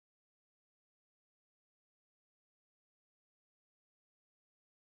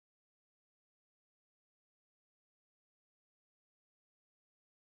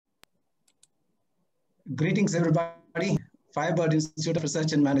Greetings, everybody. Firebird Institute of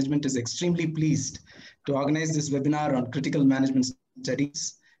Research and Management is extremely pleased to organize this webinar on critical management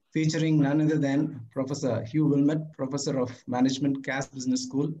studies, featuring none other than Professor Hugh Willmott, Professor of Management, Cass Business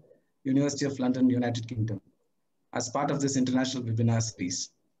School, University of London, United Kingdom, as part of this international webinar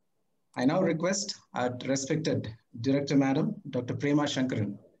series. I now request our respected Director Madam, Dr. Prema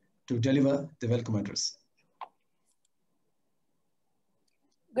Shankaran, to deliver the welcome address.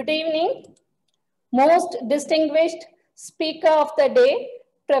 Good evening. Most distinguished speaker of the day,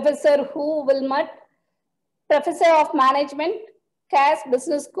 Professor Hugh Willmott, Professor of Management, Cass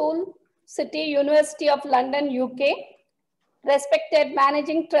Business School, City University of London, UK, respected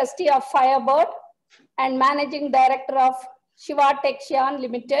Managing Trustee of Firebird and Managing Director of Shiva Tekshan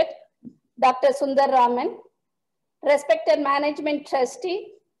Limited, Dr. Sundar Raman, respected Management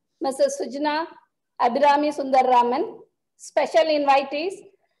Trustee, Mrs. Sujana Abhirami Sundar Raman, special invitees,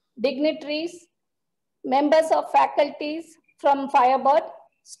 dignitaries, members of faculties from Firebird,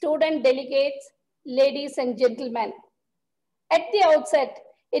 student delegates, ladies and gentlemen. At the outset,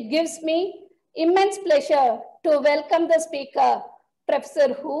 it gives me immense pleasure to welcome the speaker,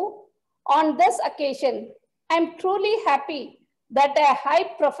 Professor Hugh. On this occasion, I'm truly happy that a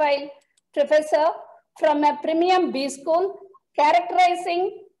high-profile professor from a premium B school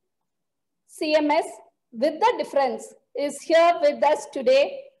characterizing CMS with the difference is here with us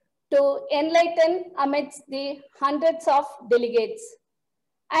today to enlighten amidst the hundreds of delegates.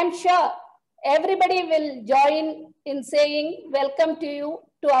 I'm sure everybody will join in saying welcome to you,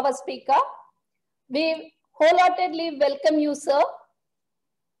 to our speaker. We wholeheartedly welcome you, sir.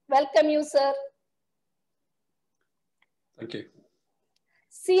 Welcome you, sir. Thank you.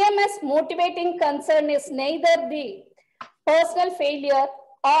 CMS motivating concern is neither the personal failure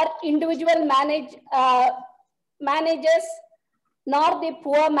or individual managers nor the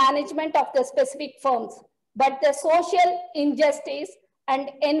poor management of the specific firms, but the social injustice and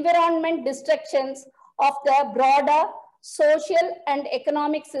environment destructions of the broader social and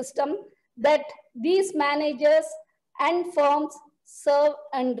economic system that these managers and firms serve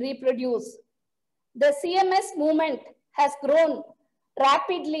and reproduce. The CMS movement has grown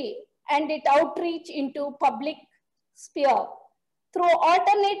rapidly and it outreach into public sphere through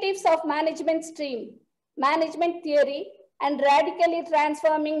alternatives of management stream, management theory, and radically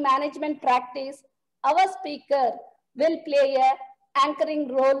transforming management practice. Our speaker will play an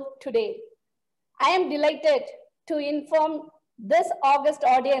anchoring role today. I am delighted to inform this august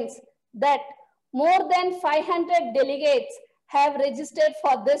audience that more than 500 delegates have registered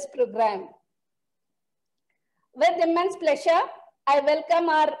for this program. With immense pleasure, I welcome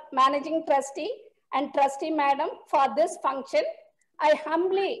our Managing Trustee and Trustee Madam for this function. I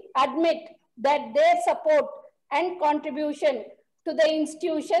humbly admit that their support and contribution to the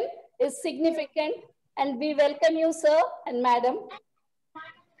institution is significant, and we welcome you, sir and madam.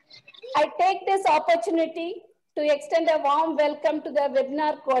 I take this opportunity to extend a warm welcome to the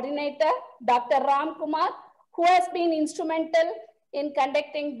webinar coordinator, Dr. Ram Kumar, who has been instrumental in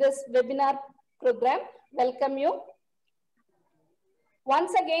conducting this webinar program. Welcome you.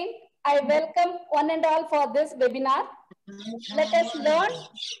 Once again, I welcome one and all for this webinar. Let us learn,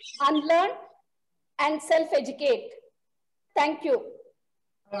 unlearn, and self-educate. Thank you.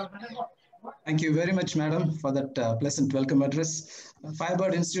 Thank you very much, madam, for that pleasant welcome address.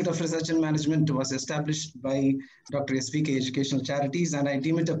 Firebird Institute of Research and Management was established by Dr. SVK Educational Charities, and I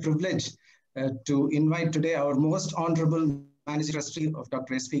deem it a privilege to invite today our most honorable Managing Trustee of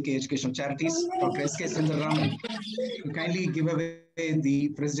Dr. SVK Educational Charities, Dr. S.K. Sundar Raman, to kindly give away the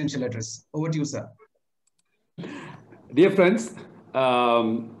presidential address. Over to you, sir. Dear friends,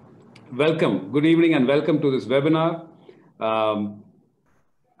 welcome. Good evening and welcome to this webinar.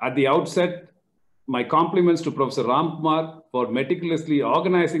 At the outset, my compliments to Professor Ram Kumar for meticulously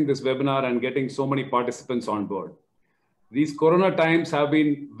organizing this webinar and getting so many participants on board. These Corona times have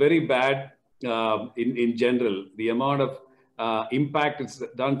been very bad in general. The amount of impact it's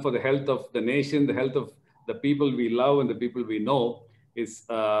done for the health of the nation, the health of the people we love and the people we know is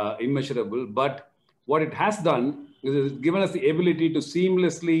immeasurable. But what it has done is given us the ability to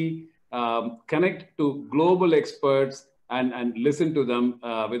seamlessly connect to global experts and listen to them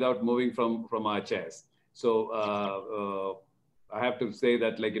without moving from our chairs. So I have to say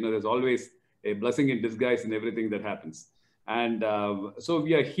that, like, there's always a blessing in disguise in everything that happens. And so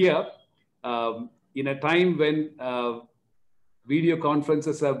we are here in a time when video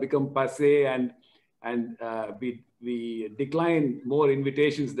conferences have become passé and we decline more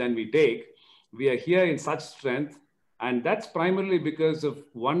invitations than we take. We are here in such strength, and that's primarily because of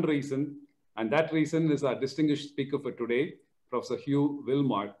one reason, and that reason is our distinguished speaker for today, Professor Hugh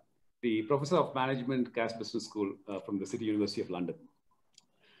Willmott, the Professor of Management, Cass Business School from the City University of London.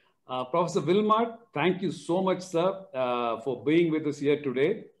 Professor Willmott, thank you so much, sir, for being with us here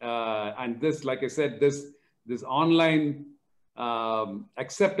today. And this, like I said, this online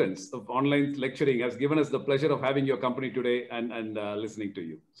acceptance of online lecturing has given us the pleasure of having your company today and listening to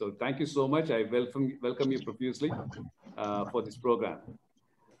you. So thank you so much. I welcome you profusely for this program.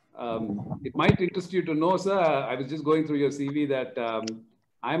 It might interest you to know, sir, I was just going through your CV that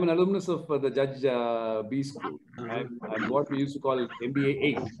I'm an alumnus of the Judge B School. I'm what we used to call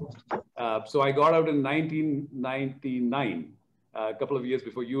MBA 8. So I got out in 1999, a couple of years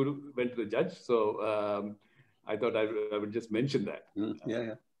before you went to the Judge. So I thought I would just mention that.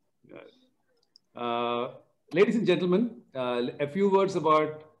 Ladies and gentlemen, a few words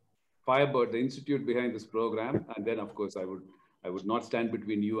about Firebird, the institute behind this program, and then, of course, I would not stand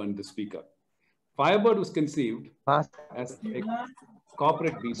between you and the speaker. Firebird was conceived as a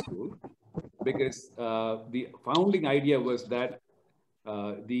corporate B school because the founding idea was that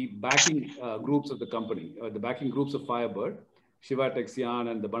the backing groups of the company, the backing groups of Firebird, Shiva Texian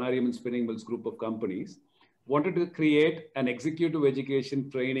and the Banariaman Spinning Mills group of companies, wanted to create an executive education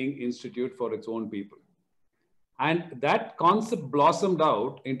training institute for its own people. And that concept blossomed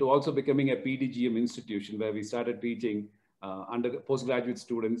out into also becoming a PDGM institution where we started teaching postgraduate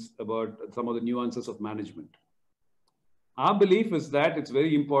students about some of the nuances of management. Our belief is that it's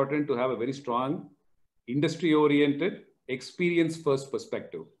very important to have a very strong industry-oriented, experience-first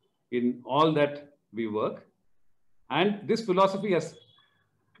perspective in all that we work. And this philosophy has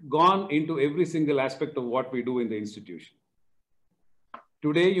gone into every single aspect of what we do in the institution.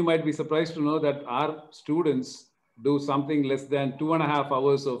 Today, you might be surprised to know that our students do something less than 2.5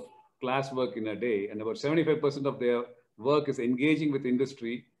 hours of classwork in a day, and about 75% of their work is engaging with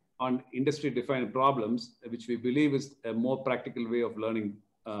industry on industry-defined problems, which we believe is a more practical way of learning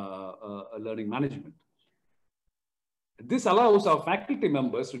management. This allows our faculty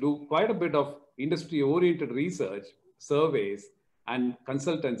members to do quite a bit of industry-oriented research, surveys, and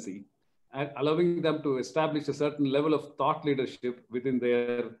consultancy, and allowing them to establish a certain level of thought leadership within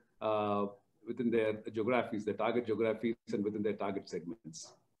their geographies, their target geographies, and within their target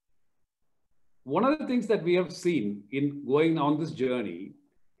segments. One of the things that we have seen in going on this journey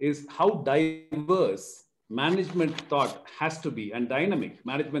is how diverse management thought has to be and dynamic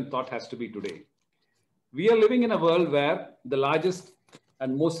management thought has to be today. We are living in a world where the largest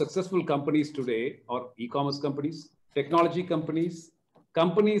and most successful companies today are e-commerce companies, technology companies,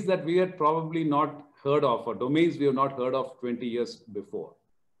 companies that we had probably not heard of or domains we have not heard of 20 years before.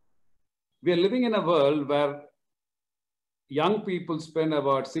 We are living in a world where young people spend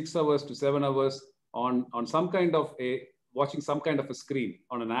about 6 hours to 7 hours on some kind of watching some kind of a screen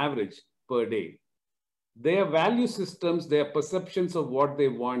on an average per day. Their value systems, their perceptions of what they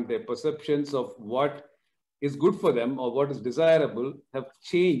want, their perceptions of what is good for them or what is desirable have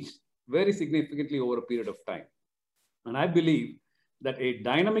changed very significantly over a period of time. And I believe that a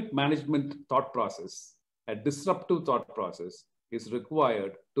dynamic management thought process, a disruptive thought process, is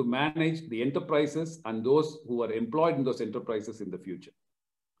required to manage the enterprises and those who are employed in those enterprises in the future.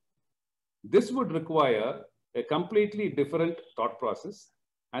 This would require a completely different thought process.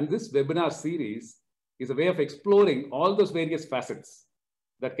 And this webinar series is a way of exploring all those various facets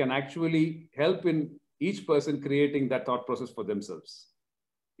that can actually help in each person creating that thought process for themselves.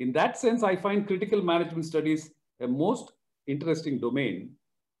 In that sense, I find critical management studies a most interesting domain,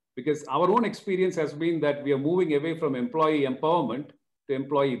 because our own experience has been that we are moving away from employee empowerment to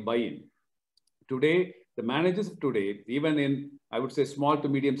employee buy-in. Today, the managers of today, even in, I would say, small to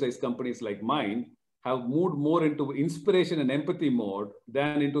medium-sized companies like mine, have moved more into inspiration and empathy mode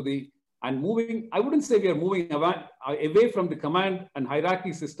than into I wouldn't say we are moving away from the command and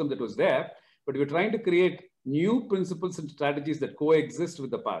hierarchy system that was there, but we're trying to create new principles and strategies that coexist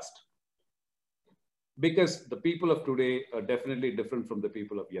with the past. Because the people of today are definitely different from the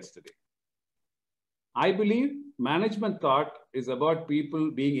people of yesterday. I believe management thought is about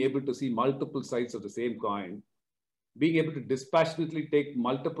people being able to see multiple sides of the same coin, being able to dispassionately take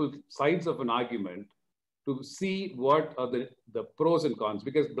multiple sides of an argument to see what are the pros and cons,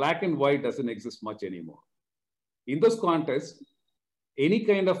 because black and white doesn't exist much anymore. In those contests, any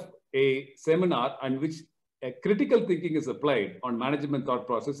kind of a seminar on which a critical thinking is applied on management thought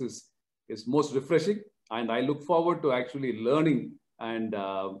process is most refreshing. And I look forward to actually learning and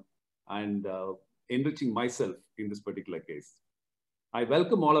enriching myself in this particular case. I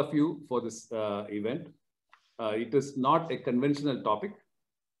welcome all of you for this event. It is not a conventional topic.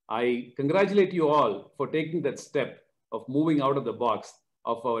 I congratulate you all for taking that step of moving out of the box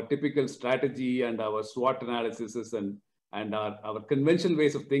of our typical strategy and our SWOT analysis and and our conventional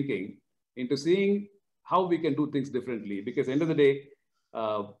ways of thinking into seeing how we can do things differently. Because at the end of the day,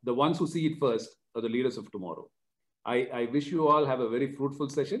 the ones who see it first are the leaders of tomorrow. I wish you all have a very fruitful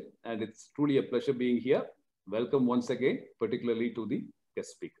session, and it's truly a pleasure being here. Welcome once again, particularly to the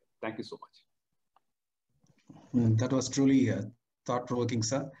guest speaker. Thank you so much. That was truly thought-provoking,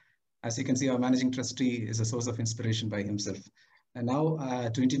 sir. As you can see, our managing trustee is a source of inspiration by himself. And now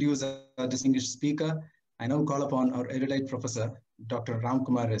to introduce our distinguished speaker, I now call upon our erudite professor, Dr. Ram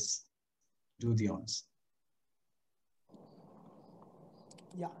Kumar S. to do the honors.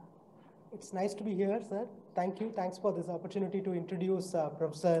 Yeah, it's nice to be here, sir. Thank you. Thanks for this opportunity to introduce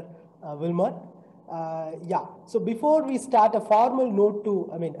Professor Willmott. Yeah, so before we start, a formal note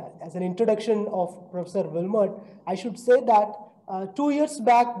to, as an introduction of Professor Willmott, I should say that 2 years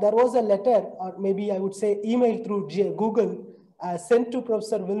back, there was a letter, or maybe I would say email through Google, sent to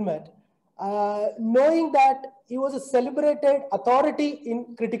Professor Willmott, knowing that he was a celebrated authority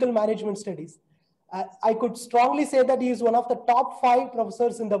in critical management studies. I could strongly say that he is one of the top 5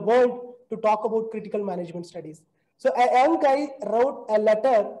 professors in the world to talk about critical management studies. So a young guy wrote a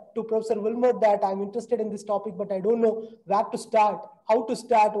letter to Professor Willmott that I'm interested in this topic, but I don't know where to start, how to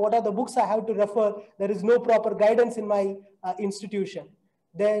start, what are the books I have to refer. There is no proper guidance in my institution.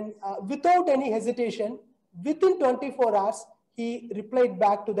 Then without any hesitation, within 24 hours, he replied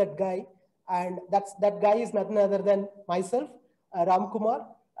back to that guy. And that guy is nothing other than myself, Ram Kumar.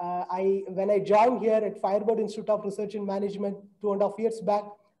 When I joined here at Firebird Institute of Research and Management 2.5 years back,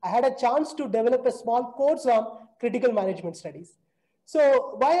 I had a chance to develop a small course on critical management studies.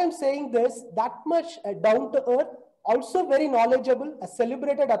 So why I'm saying this, that much down to earth, also very knowledgeable, a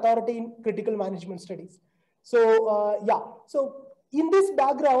celebrated authority in critical management studies. So yeah, so in this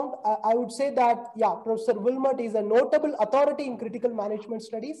background, I would say that, yeah, Professor Willmott is a notable authority in critical management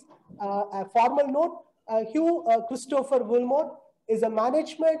studies. A formal note, Hugh Christopher Willmott is a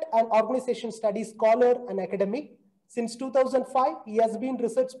management and organization studies scholar and academic. Since 2005, he has been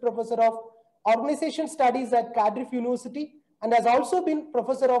research professor of organization studies at Cardiff University and has also been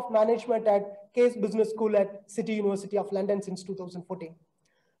professor of management at Case Business School at City University of London since 2014.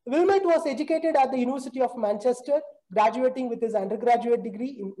 Willmott was educated at the University of Manchester, graduating with his undergraduate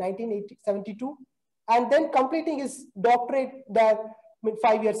degree in 1972, and then completing his doctorate there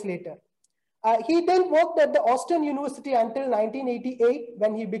 5 years later. He then worked at the Austin University until 1988,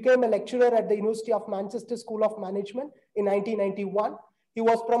 when he became a lecturer at the University of Manchester School of Management in 1991. He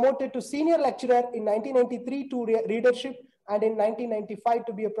was promoted to senior lecturer in 1993 to readership, and in 1995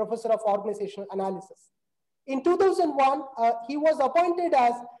 to be a professor of organizational analysis. In 2001, he was appointed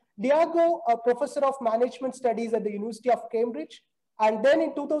as Diago Professor of Management Studies at the University of Cambridge. And then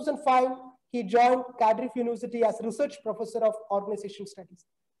in 2005, he joined Cardiff University as Research Professor of Organization Studies.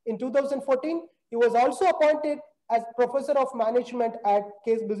 In 2014, he was also appointed as Professor of Management at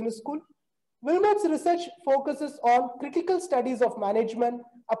Case Business School. Willmott's research focuses on critical studies of management,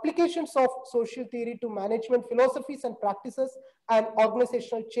 applications of social theory to management philosophies and practices, and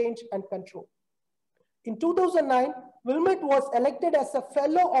organizational change and control. In 2009, Willmott was elected as a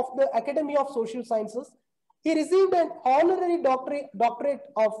Fellow of the Academy of Social Sciences. He received an honorary doctorate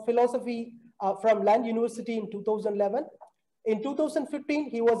of philosophy from Lund University in 2011. In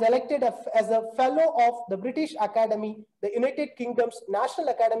 2015, he was elected as a Fellow of the British Academy, the United Kingdom's National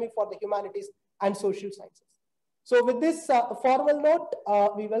Academy for the Humanities and Social Sciences. So with this formal note,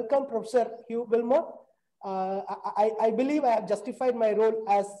 we welcome Professor Hugh Willmott. I believe I have justified my role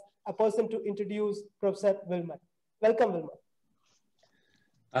as a person to introduce Professor Willmott. Welcome, Willmott.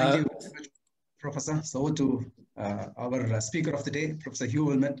 Thank you, Professor. So to our speaker of the day, Professor Hugh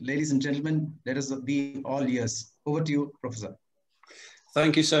Willmott. Ladies and gentlemen, let us be all ears. Over to you, Professor.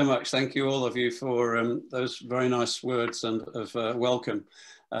 Thank you so much. Thank you all of you for those very nice words and of welcome.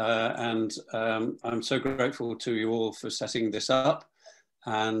 I'm so grateful to you all for setting this up.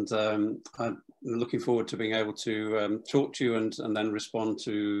 And I'm looking forward to being able to talk to you and then respond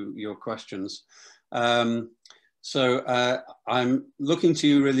to your questions. So I'm looking to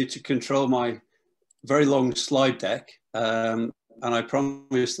you really to control my very long slide deck. And I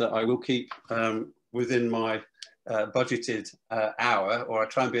promise that I will keep within my budgeted hour, or I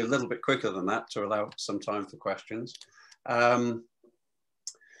try and be a little bit quicker than that to allow some time for questions.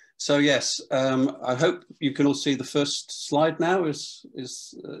 So yes, I hope you can all see the first slide now.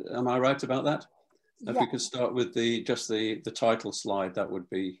 Am I right about that? Yeah. If we could start with just the title slide, that would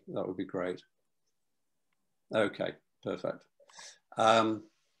be great. Okay, perfect. The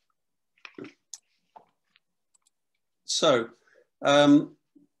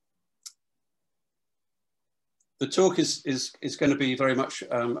talk is going to be very much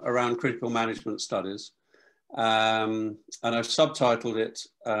around critical management studies. And I've subtitled it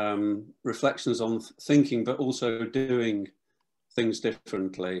Reflections on Thinking, but also Doing Things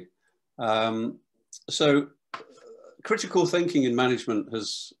Differently. So critical thinking in management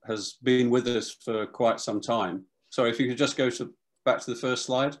has been with us for quite some time. Sorry, if you could just go back to the first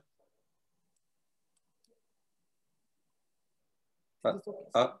slide.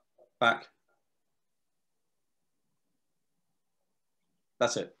 Back.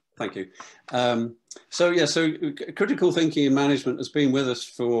 That's it. Thank you. So critical thinking in management has been with us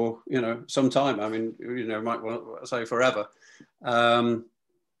for some time. I mean, might want to say forever. But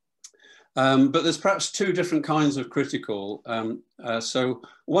there's perhaps two different kinds of critical. So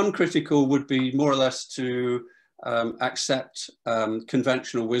one critical would be more or less to accept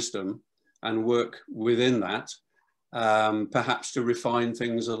conventional wisdom and work within that, perhaps to refine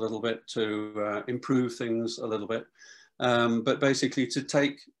things a little bit, to improve things a little bit, but basically to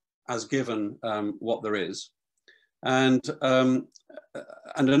take as given what there is. And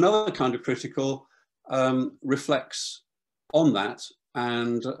another kind of critical reflects on that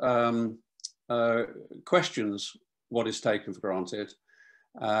and questions what is taken for granted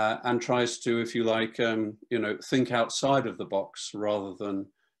and tries to, if you like, think outside of the box rather than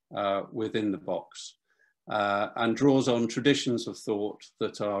within the box, and draws on traditions of thought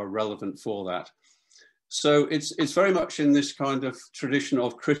that are relevant for that. So it's very much in this kind of tradition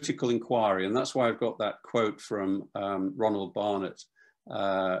of critical inquiry, and that's why I've got that quote from Ronald Barnett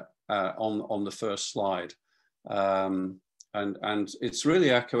on the first slide, and it's really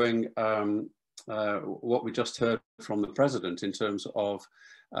echoing what we just heard from the President in terms of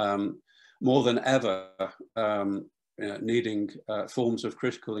more than ever needing forms of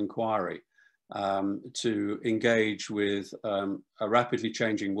critical inquiry to engage with a rapidly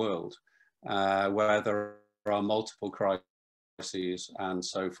changing world. Where there are multiple crises and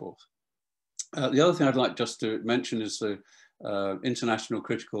so forth. The other thing I'd like just to mention is the International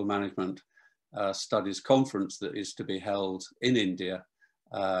Critical Management Studies Conference that is to be held in India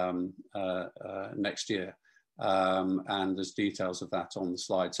next year. And there's details of that on the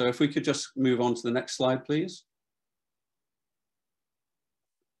slide. So if we could just move on to the next slide, please.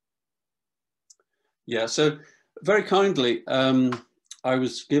 Yeah, so very kindly, I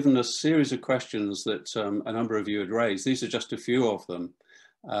was given a series of questions that a number of you had raised. These are just a few of them.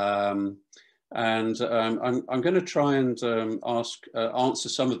 I'm going to try and answer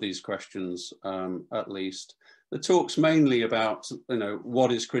some of these questions at least. The talk's mainly about,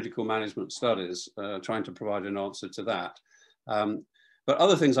 what is critical management studies, trying to provide an answer to that. But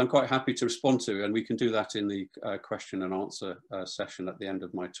other things I'm quite happy to respond to, and we can do that in the question and answer session at the end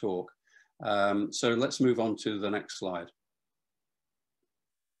of my talk. So let's move on to the next slide.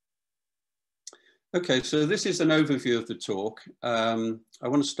 Okay, so this is an overview of the talk. I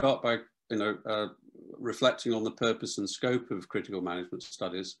want to start by, reflecting on the purpose and scope of critical management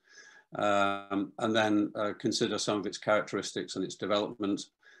studies, and then consider some of its characteristics and its development,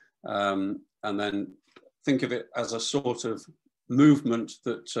 and then think of it as a sort of movement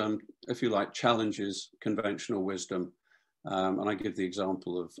that, if you like, challenges conventional wisdom. And I give the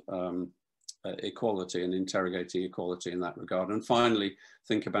example of equality and interrogating equality in that regard. And finally,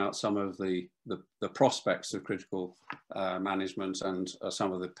 think about some of the prospects of critical management and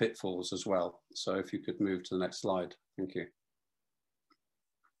some of the pitfalls as well. So if you could move to the next slide. Thank you.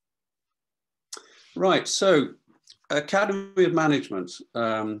 Right, so Academy of Management,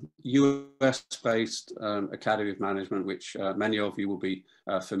 US-based Academy of Management, which many of you will be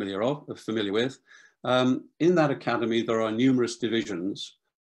familiar with. In that academy, there are numerous divisions.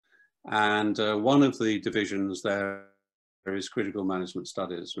 And one of the divisions there is critical management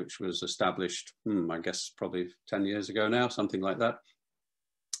studies, which was established, I guess, probably 10 years ago now, something like that.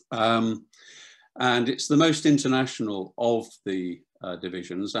 And it's the most international of the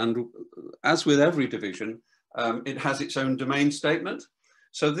divisions. And as with every division, it has its own domain statement.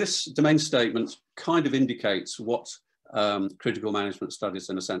 So this domain statement kind of indicates what critical management studies,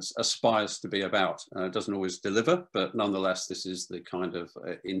 in a sense, aspires to be about. It doesn't always deliver, but nonetheless, this is the kind of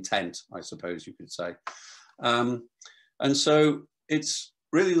intent, I suppose you could say. And so it's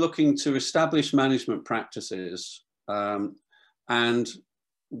really looking to establish management practices and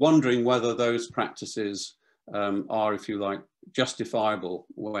wondering whether those practices are, if you like, justifiable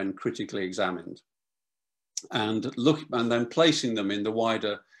when critically examined, and then placing them in the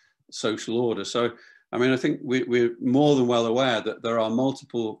wider social order. So I mean, I think we're more than well aware that there are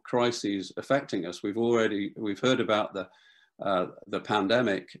multiple crises affecting us. We've heard about the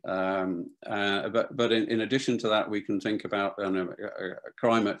pandemic, but in addition to that, we can think about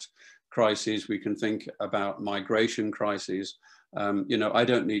climate crises. We can think about migration crises, You know, I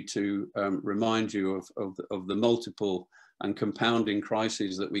don't need to remind you of the multiple and compounding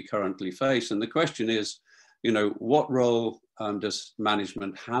crises that we currently face. And the question is, you know, what role does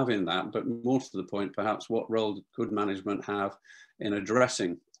management have in that? But more to the point, perhaps, what role could management have in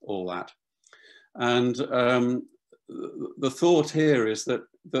addressing all that? And the thought here is that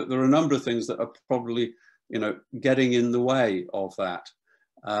there are a number of things that are probably, you know, getting in the way of that.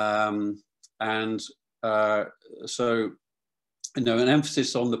 So, you know, an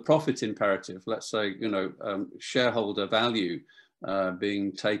emphasis on the profit imperative, let's say, you know, shareholder value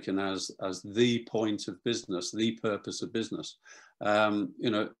being taken as the point of business, the purpose of business, you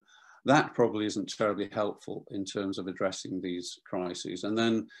know, that probably isn't terribly helpful in terms of addressing these crises. And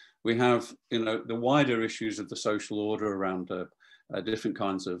then we have, you know, the wider issues of the social order around different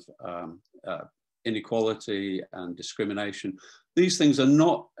kinds of inequality and discrimination. These things are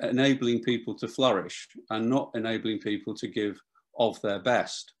not enabling people to flourish and not enabling people to give of their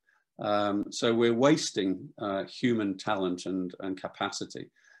best. So we're wasting human talent and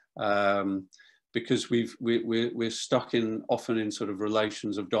capacity because we're stuck often in sort of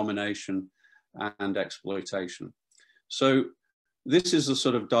relations of domination and exploitation. So this is a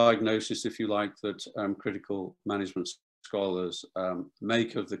sort of diagnosis, if you like, that critical management scholars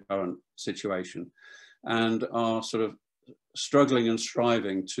make of the current situation, and are sort of struggling and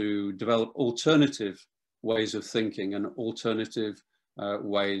striving to develop alternative ways of thinking and alternative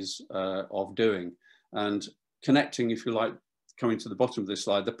ways of doing, and connecting, if you like, coming to the bottom of this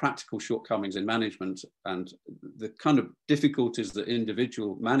slide, the practical shortcomings in management and the kind of difficulties that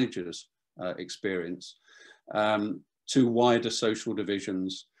individual managers experience to wider social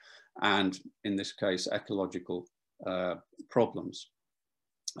divisions and, in this case, ecological problems.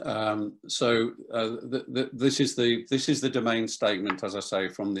 This is the domain statement, as I say,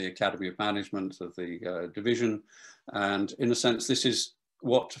 from the Academy of Management of the division, and in a sense this is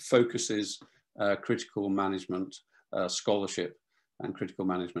what focuses critical management scholarship and critical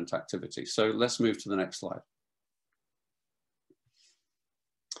management activity. So let's move to the next slide.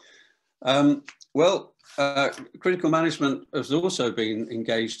 Critical management has also been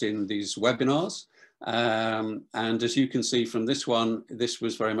engaged in these webinars. And as you can see from this one, this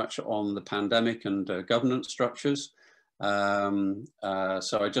was very much on the pandemic and governance structures. So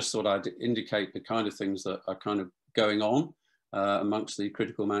I just thought I'd indicate the kind of things that are kind of going on amongst the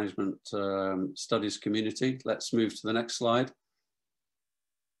critical management studies community. Let's move to the next slide.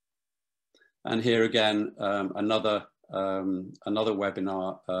 And here again, another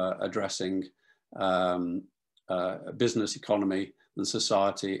webinar addressing business, economy and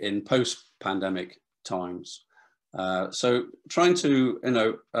society in post-pandemic times. So trying to,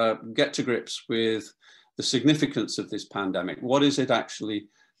 get to grips with the significance of this pandemic. What is it actually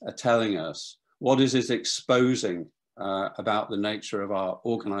telling us? What is it exposing about the nature of our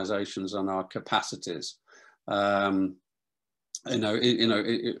organizations and our capacities? Is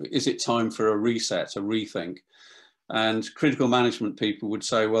it time for a reset, a rethink? And critical management people would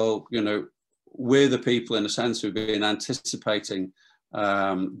say, well, we're the people, in a sense, who've been anticipating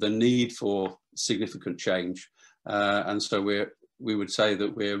the need for significant change, and so we would say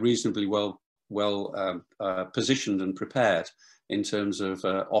that we're reasonably well positioned and prepared in terms of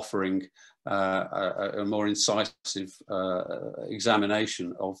offering a more incisive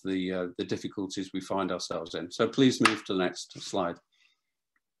examination of the difficulties we find ourselves in. So please move to the next slide.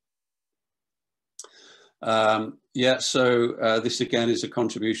 This again is a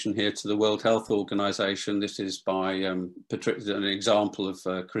contribution here to the World Health Organization. This is by an example of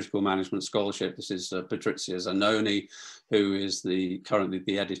critical management scholarship. This is Patrizia Zanoni, who is currently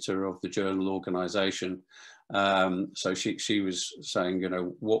the editor of the journal Organization. So she was saying,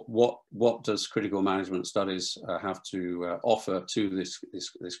 what does critical management studies have to offer to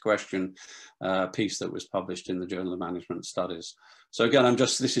this question? Piece that was published in the Journal of Management Studies. So again,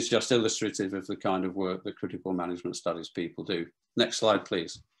 this is just illustrative of the kind of work that critical management studies people do. Next slide,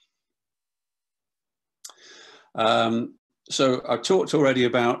 please. So I've talked already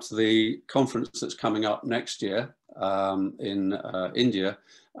about the conference that's coming up next year in India.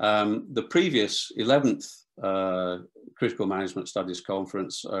 The previous 11th Critical Management Studies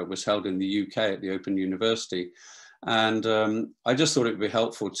Conference was held in the UK at the Open University. And I just thought it would be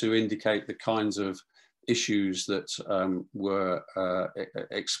helpful to indicate the kinds of issues that were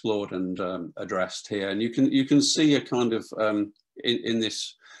explored and addressed here. And you can see a kind of in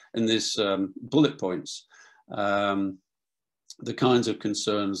this bullet points the kinds of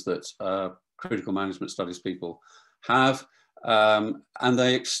concerns that critical management studies people have, and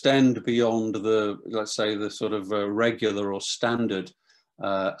they extend beyond let's say the sort of regular or standard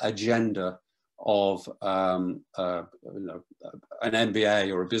agenda of an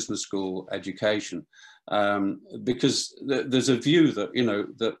MBA or a business school education, because there's a view that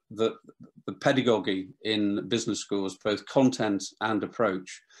that the pedagogy in business schools, both content and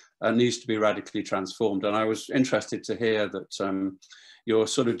approach, needs to be radically transformed. And I was interested to hear that you're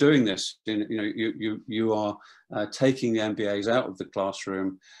sort of doing this. You are taking the MBAs out of the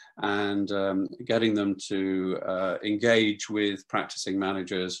classroom and getting them to engage with practicing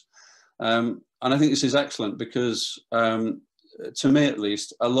managers. And I think this is excellent because, to me at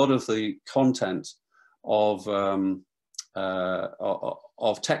least, a lot of the content of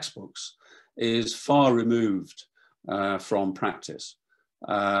textbooks is far removed from practice.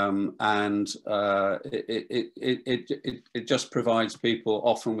 And it just provides people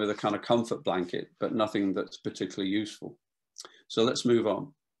often with a kind of comfort blanket, but nothing that's particularly useful. So let's move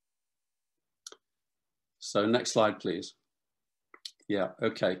on. So next slide, please. Yeah,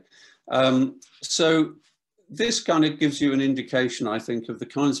 okay. So this kind of gives you an indication, I think, of the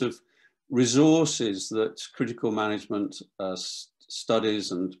kinds of resources that critical management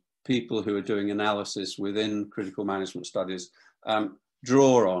studies and people who are doing analysis within critical management studies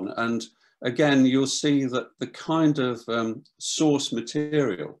draw on. And again, you'll see that the kind of source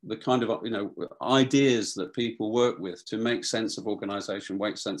material, the kind of ideas that people work with to make sense of organization,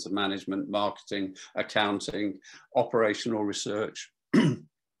 make sense of management, marketing, accounting, operational research,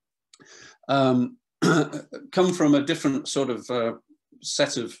 come from a different sort of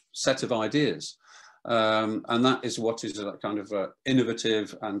set of ideas. And that is what is a kind of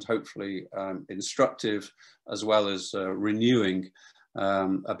innovative and hopefully instructive, as well as renewing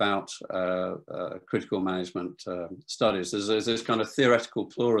about critical management studies. There's this kind of theoretical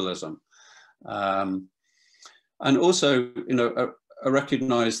pluralism, and also a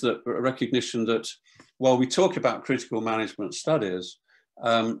recognition that while we talk about critical management studies,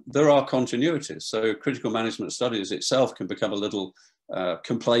 there are continuities. So critical management studies itself can become a little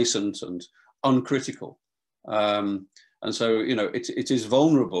complacent and uncritical. And so, it is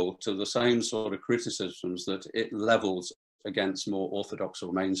vulnerable to the same sort of criticisms that it levels against more orthodox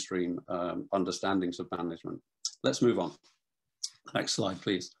or mainstream understandings of management. Let's move on. Next slide,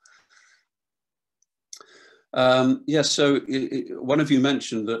 please. Yes, so one of you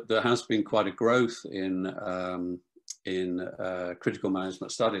mentioned that there has been quite a growth in critical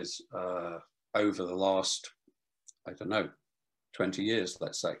management studies over the last, I don't know, 20 years,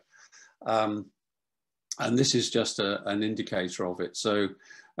 let's say. And this is just an indicator of it. So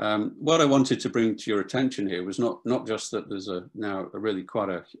what I wanted to bring to your attention here was not just that there's now really quite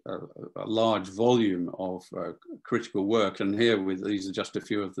a large volume of critical work, and here these are just a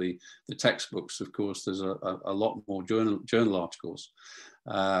few of the textbooks. Of course, there's a lot more journal articles.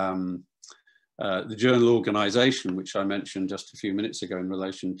 The journal organization, which I mentioned just a few minutes ago in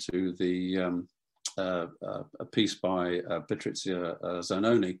relation to the a piece by Patrizia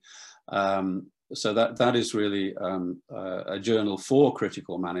Zanoni. So that is really a journal for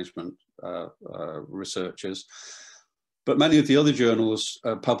critical management researchers. But many of the other journals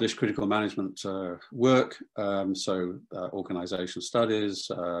publish critical management work, so organization studies,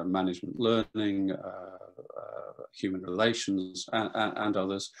 management learning, human relations, and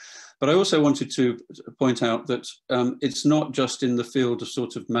others. But I also wanted to point out that it's not just in the field of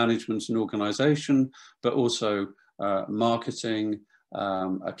sort of management and organization, but also marketing,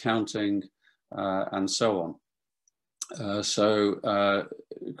 accounting, and so on. So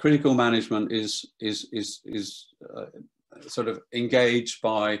critical management is sort of engaged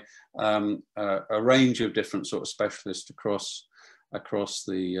by a range of different sort of specialists across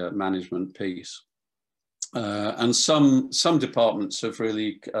the management piece. And some departments have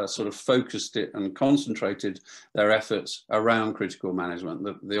really sort of focused it and concentrated their efforts around critical management.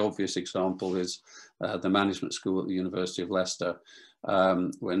 The obvious example is the management school at the University of Leicester,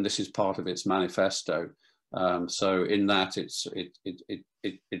 when this is part of its manifesto. So in that, it's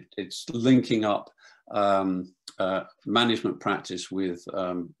linking up management practice with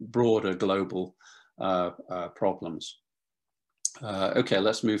broader global problems. Okay,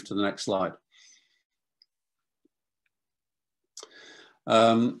 let's move to the next slide.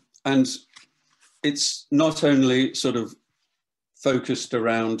 And it's not only sort of focused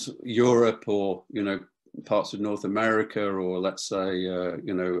around Europe or, parts of North America, or let's say,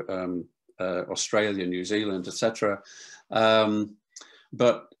 Australia, New Zealand, etc.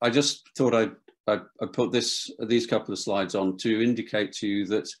 But I just thought I'd put these couple of slides on to indicate to you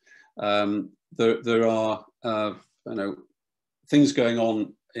that there are, things going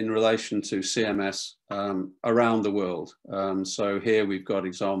on in relation to CMS around the world. So here we've got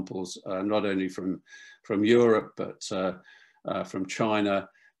examples not only from Europe, but from China,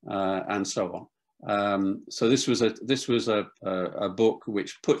 and so on. So this was a book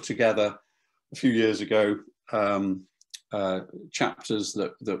which put together a few years ago chapters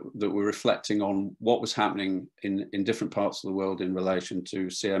that were reflecting on what was happening in different parts of the world in relation to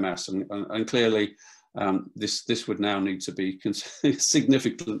CMS, and clearly this would now need to be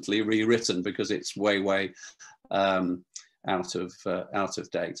significantly rewritten because it's way out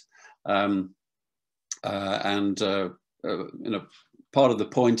of date. Part of the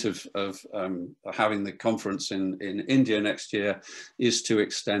point of having the conference in India next year is to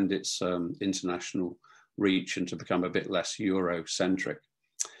extend its international reach and to become a bit less Eurocentric.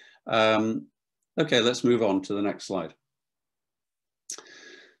 Okay, let's move on to the next slide.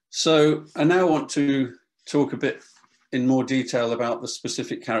 So I now want to talk a bit in more detail about the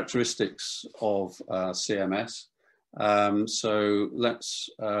specific characteristics of CMS. So let's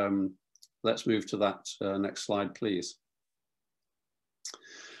move to that next slide, please.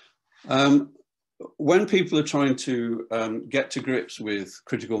 When people are trying to get to grips with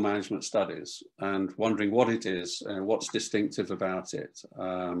critical management studies and wondering what it is, what's distinctive about it,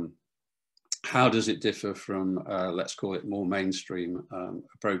 how does it differ from, let's call it more mainstream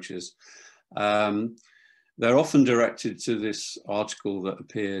approaches, they're often directed to this article that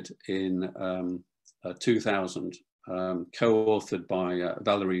appeared in 2000, co-authored by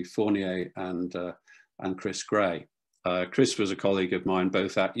Valerie Fournier and Chris Gray. Chris was a colleague of mine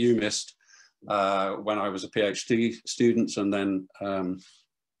both at UMIST when I was a PhD student, and then,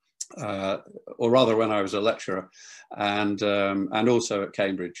 or rather when I was a lecturer, and also at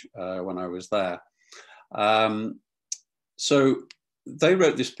Cambridge when I was there. So they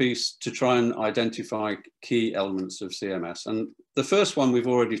wrote this piece to try and identify key elements of CMS. And the first one we've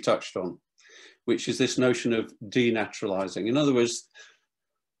already touched on, which is this notion of denaturalizing. In other words,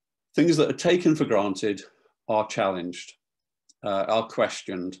 things that are taken for granted are challenged, are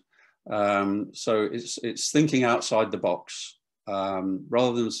questioned. So it's thinking outside the box,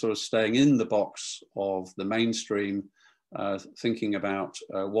 rather than sort of staying in the box of the mainstream, thinking about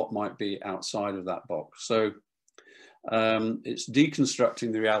what might be outside of that box. So it's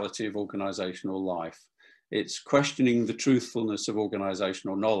deconstructing the reality of organizational life. It's questioning the truthfulness of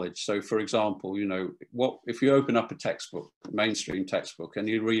organizational knowledge. So for example, you know, if you open up a textbook, a mainstream textbook, and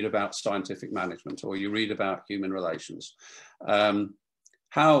you read about scientific management, or you read about human relations,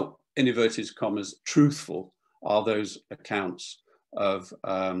 how, in inverted commas, truthful are those accounts of,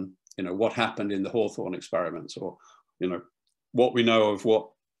 you know, what happened in the Hawthorne experiments, or, you know, what we know of what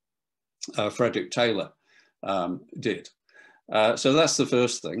Frederick Taylor did. So that's the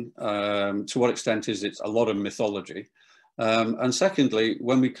first thing. To what extent is it a lot of mythology? And secondly,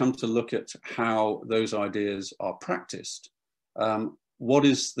 when we come to look at how those ideas are practiced, what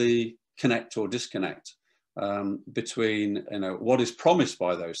is the connect or disconnect between, you know, what is promised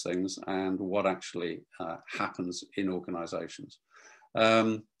by those things and what actually happens in organizations?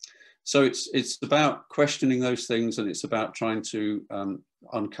 So it's about questioning those things, and it's about trying to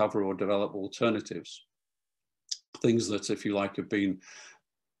uncover or develop alternatives. Things that, if you like, have been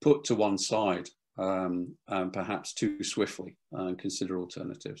put to one side, and perhaps too swiftly, and consider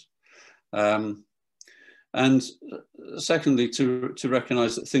alternatives. And secondly, to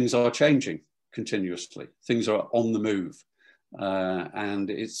recognize that things are changing continuously. Things are on the move, and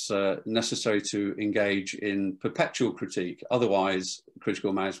it's necessary to engage in perpetual critique. Otherwise,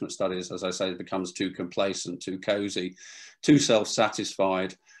 critical management studies, as I say, becomes too complacent, too cozy, too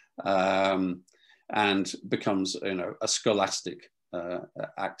self-satisfied, and becomes, you know, a scholastic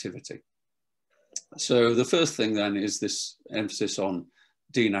activity. So the first thing then is this emphasis on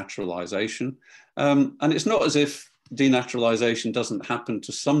denaturalization. And it's not as if denaturalization doesn't happen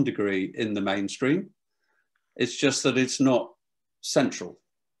to some degree in the mainstream. It's just that it's not central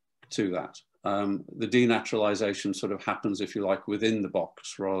to that. The denaturalization sort of happens, if you like, within the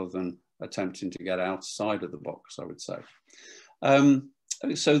box rather than attempting to get outside of the box, I would say.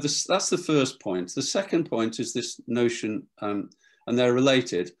 So that's the first point. The second point is this notion, and they're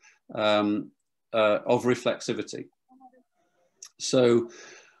related, of reflexivity. So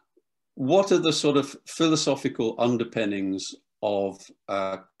what are the sort of philosophical underpinnings of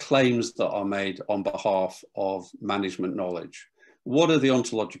claims that are made on behalf of management knowledge? What are the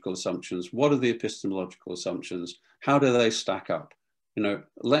ontological assumptions? What are the epistemological assumptions? How do they stack up? You know,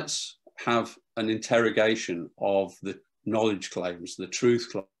 let's have an interrogation of the knowledge claims, the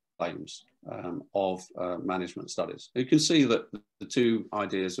truth claims of management studies. You can see that the two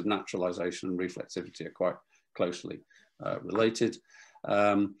ideas of naturalization and reflexivity are quite closely related.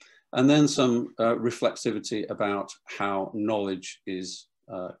 And then some reflexivity about how knowledge is,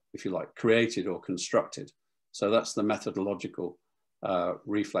 if you like, created or constructed. So that's the methodological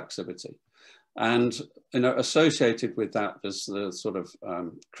reflexivity. And associated with that is the sort of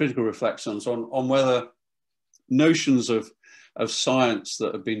critical reflections on whether notions of science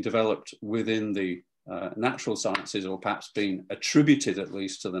that have been developed within the natural sciences, or perhaps been attributed at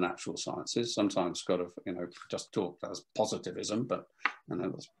least to the natural sciences, sometimes got of just talked as positivism, but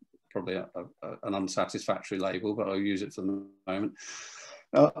that's probably an unsatisfactory label, but I'll use it for the moment.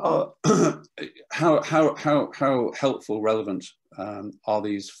 How helpful, relevant are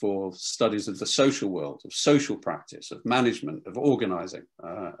these for studies of the social world, of social practice, of management, of organizing,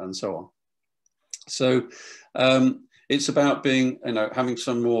 and so on. So it's about being, having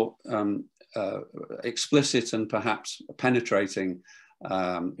some more explicit and perhaps penetrating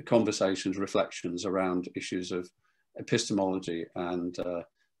conversations, reflections around issues of epistemology and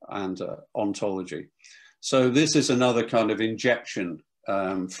ontology. So this is another kind of injection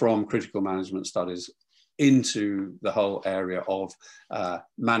from critical management studies into the whole area of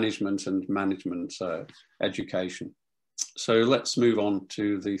management and management education. So let's move on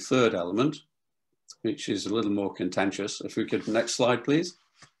to the third element, which is a little more contentious. If we could, next slide, please.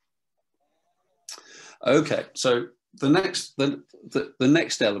 Okay, so the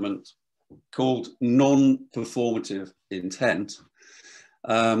next element, called non-performative intent,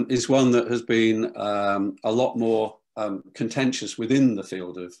 is one that has been a lot more contentious within the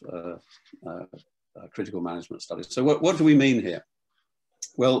field of critical management studies. So what do we mean here?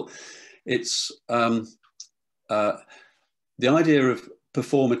 Well, it's the idea of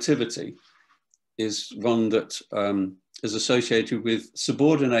performativity is one that is associated with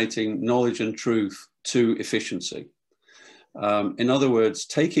subordinating knowledge and truth to efficiency. In other words,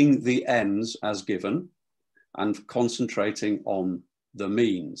 taking the ends as given and concentrating on the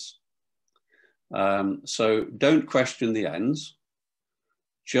means. So don't question the ends,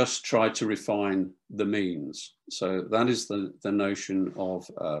 just try to refine the means. So that is the notion of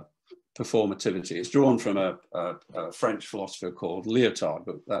performativity. It's drawn from a French philosopher called Lyotard,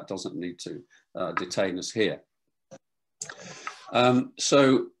 but that doesn't need to detain us here.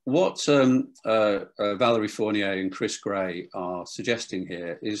 So what Valerie Fournier and Chris Gray are suggesting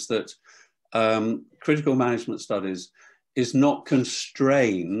here is that critical management studies is not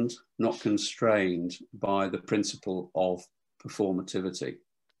constrained by the principle of performativity.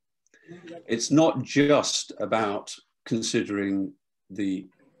 It's not just about considering the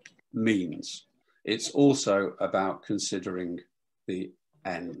means. It's also about considering the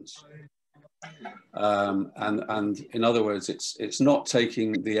ends. And in other words, it's not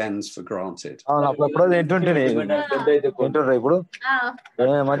taking the ends for granted.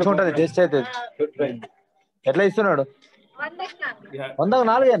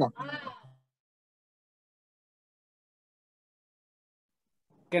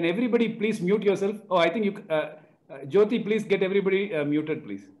 Can everybody please mute yourself? Oh, I think you, Jyoti, please get everybody muted,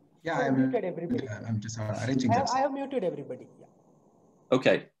 please. Yeah, I muted everybody. I'm just arranging that. I have muted everybody. Yeah.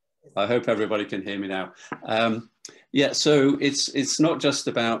 Okay, I hope everybody can hear me now. Yeah, so it's not just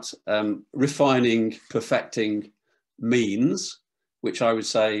about refining, perfecting means, which I would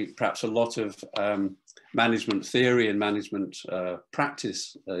say perhaps a lot of management theory and management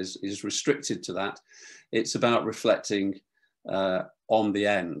practice is restricted to that. It's about reflecting on the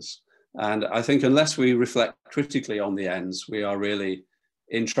ends. And I think unless we reflect critically on the ends, we are really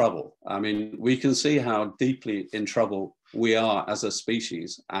in trouble. I mean, we can see how deeply in trouble we are as a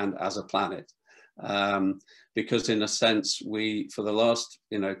species and as a planet. Because in a sense, we, for the last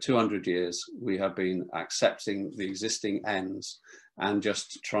 200 years, we have been accepting the existing ends and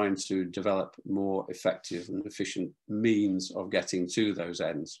just trying to develop more effective and efficient means of getting to those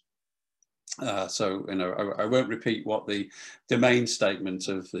ends. So I won't repeat what the main statement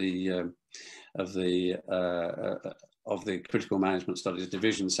of the critical management studies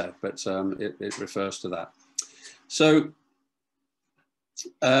division said, but it refers to that. So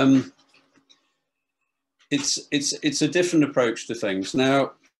it's a different approach to things.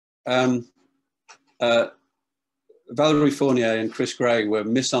 Now, Valerie Fournier and Chris Gray were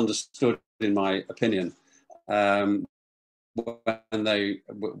misunderstood, in my opinion, when they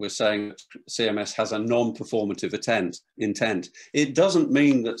were saying that CMS has a non-performative intent. It doesn't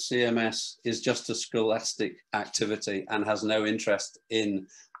mean that CMS is just a scholastic activity and has no interest in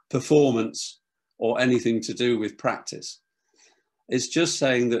performance or anything to do with practice. It's just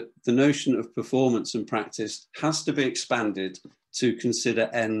saying that the notion of performance and practice has to be expanded to consider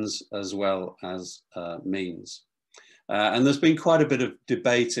ends as well as means. And there's been quite a bit of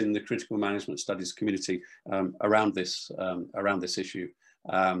debate in the critical management studies community around this issue.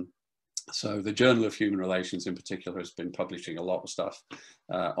 So the Journal of Human Relations in particular has been publishing a lot of stuff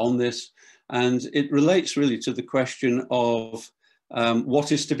on this. And it relates really to the question of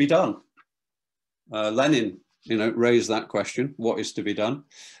what is to be done? Lenin, raised that question, what is to be done?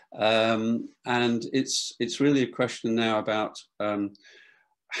 And it's really a question now about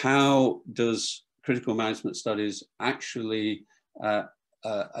how does critical management studies actually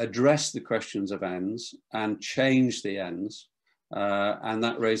address the questions of ends and change the ends, and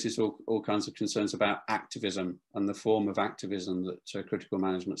that raises all kinds of concerns about activism and the form of activism that critical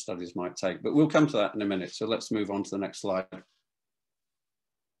management studies might take. But we'll come to that in a minute, so let's move on to the next slide.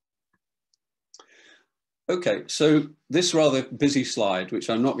 Okay, so this rather busy slide, which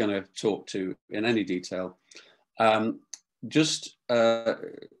I'm not going to talk to in any detail, just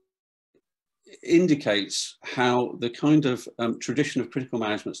indicates how the kind of tradition of critical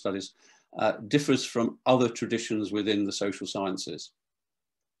management studies differs from other traditions within the social sciences.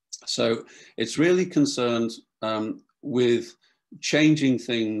 So it's really concerned with changing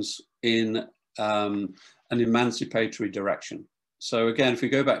things in an emancipatory direction. So again, if we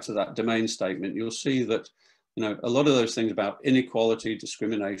go back to that domain statement, you'll see that a lot of those things about inequality,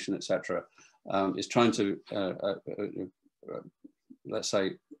 discrimination, etc., is trying to let's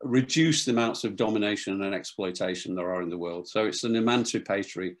say reduce the amounts of domination and exploitation there are in the world. So it's an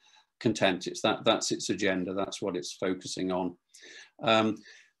emancipatory content. It's that's its agenda. That's what it's focusing on, and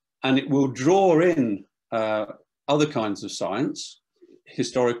it will draw in other kinds of science,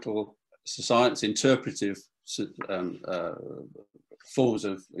 historical science, interpretive forms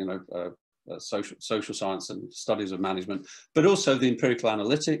of social science and studies of management, but also the empirical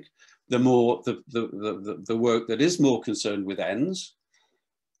analytic, the work that is more concerned with ends.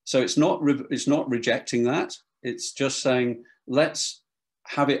 So it's not rejecting that. It's just saying let's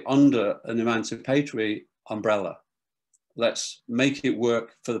have it under an emancipatory umbrella. Let's make it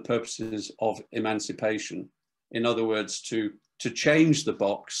work for the purposes of emancipation. In other words, to change the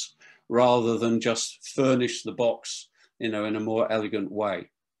box rather than just furnish the box, in a more elegant way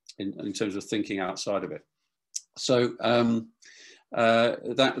in terms of thinking outside of it. So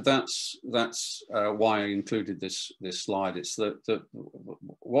that's why I included this slide. It's that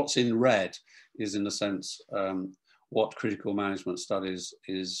what's in red is, in a sense, what critical management studies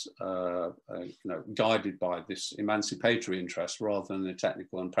is guided by this emancipatory interest rather than the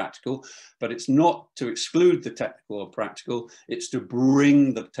technical and practical. But it's not to exclude the technical or practical, it's to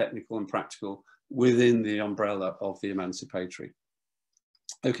bring the technical and practical within the umbrella of the emancipatory.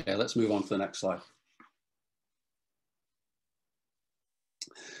 Okay, let's move on to the next slide.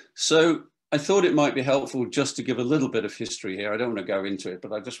 So I thought it might be helpful just to give a little bit of history here. I don't want to go into it,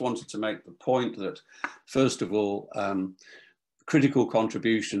 but I just wanted to make the point that, first of all, critical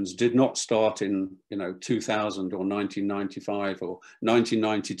contributions did not start in 2000 or 1995 or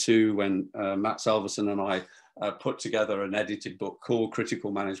 1992 when Matt Salverson and I put together an edited book called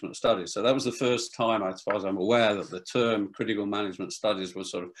Critical Management Studies. So that was the first time, as far as I'm aware, that the term critical management studies was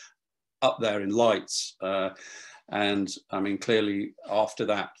sort of up there in lights. And I mean, clearly after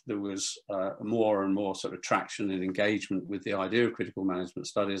that, there was more and more sort of traction and engagement with the idea of critical management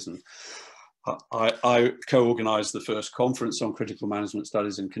studies. And I co-organized the first conference on critical management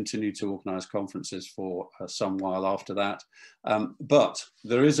studies and continued to organize conferences for some while after that. But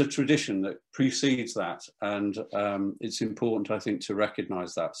there is a tradition that precedes that, and it's important, I think, to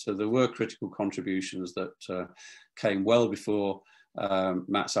recognize that. So there were critical contributions that came well before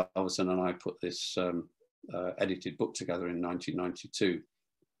Matt Salverson and I put this edited book together in 1992.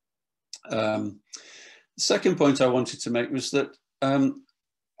 The second point I wanted to make was that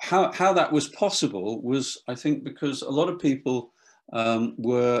how that was possible was, I think, because a lot of people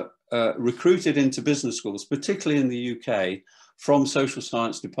were recruited into business schools, particularly in the UK, from social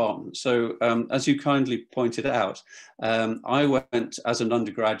science departments. So as you kindly pointed out, I went as an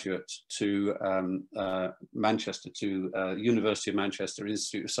undergraduate to Manchester, to University of Manchester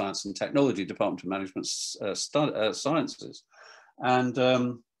Institute of Science and Technology, Department of Management Sciences. And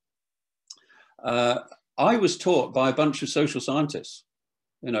I was taught by a bunch of social scientists.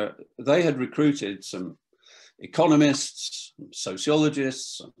 They had recruited some economists,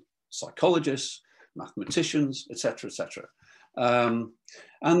 sociologists, psychologists, mathematicians, etc., etc. And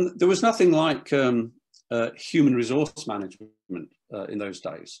there was nothing like human resource management in those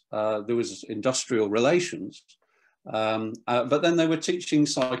days. There was industrial relations, but then they were teaching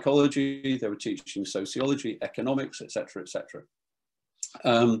psychology, they were teaching sociology, economics, etc., etc.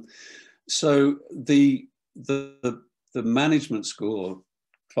 So the management school, or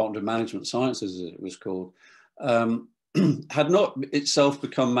Department of Management Sciences, as it was called, had not itself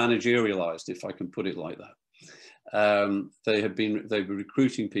become managerialized, if I can put it like that. They were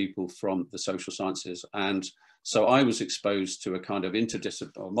recruiting people from the social sciences, and So I was exposed to a kind of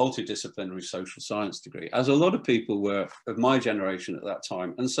interdisciplinary or multidisciplinary social science degree, as a lot of people were of my generation at that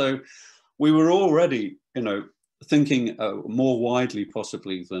time. And so we were already, you know, thinking more widely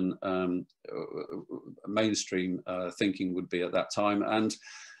possibly than mainstream thinking would be at that time. And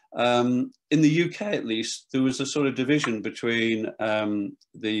in the UK, at least, there was a sort of division between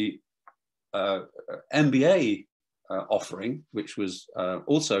the MBA offering, which was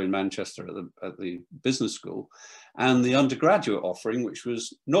also in Manchester at the business school, and the undergraduate offering, which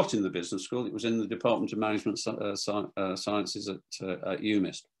was not in the business school, it was in the Department of Management Sciences at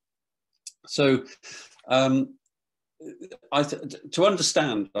UMIST. So to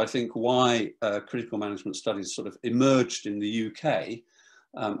understand, I think, why critical management studies sort of emerged in the UK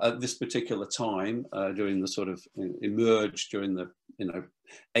at this particular time, during the sort of emerged during the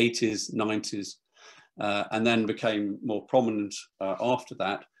 80s, 90s, and then became more prominent after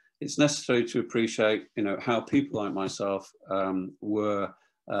that, it's necessary to appreciate, how people like myself were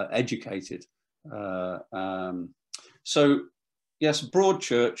educated. So yes, broad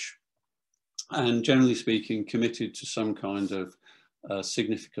church, and generally speaking, committed to some kind of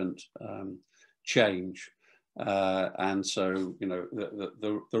significant change. And so,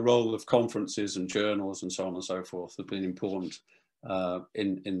 the role of conferences and journals and so on and so forth have been important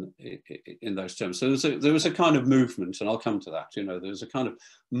in those terms. So there was a kind of movement, and I'll come to that. There was a kind of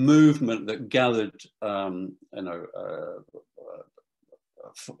movement that gathered,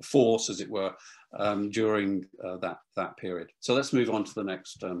 force, as it were, during that period. So let's move on to the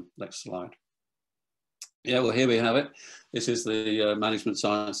next slide. Yeah, well, here we have it. This is the Management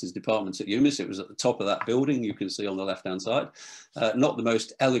Sciences Department at UMIST. It was at the top of that building, you can see on the left-hand side. Not the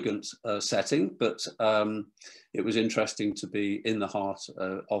most elegant setting, but it was interesting to be in the heart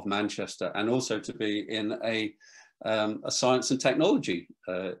of Manchester, and also to be in a science and technology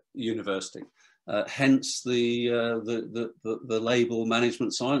university. Hence the label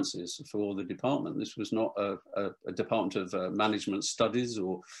Management Sciences for the department. This was not a department of management studies,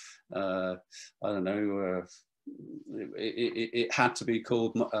 or I don't know, it had to be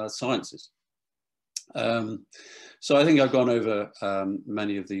called sciences. So I think I've gone over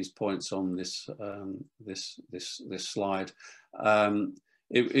many of these points on this this slide.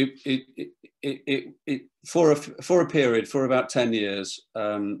 For a period, for about 10 years,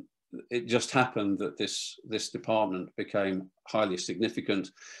 it just happened that this department became highly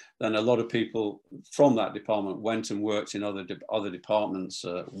significant. Then a lot of people from that department went and worked in other departments,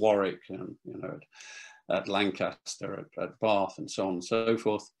 Warwick, and at Lancaster, at Bath, and so on and so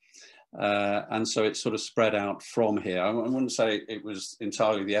forth. And so it sort of spread out from here. I wouldn't say it was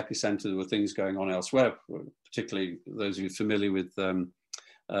entirely the epicenter. There were things going on elsewhere, particularly those of you familiar with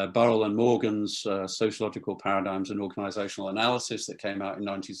Burrell and Morgan's Sociological Paradigms and Organizational Analysis that came out in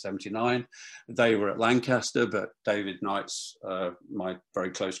 1979. They were at Lancaster, but David Knight's, my very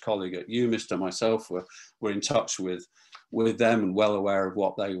close colleague at UMIST, and myself were in touch with them and well aware of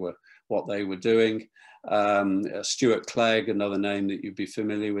what they were doing. Stuart Clegg, another name that you'd be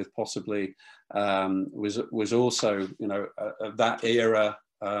familiar with possibly, was also, of that era.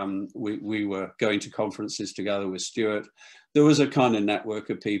 We were going to conferences together with Stuart. There was a kind of network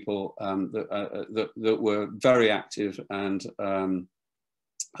of people that were very active and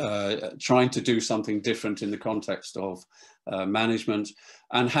trying to do something different in the context of management,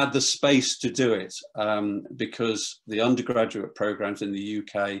 and had the space to do it because the undergraduate programs in the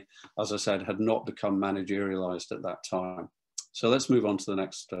UK, as I said, had not become managerialized at that time. So let's move on to the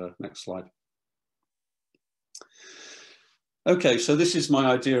next slide. Okay, so this is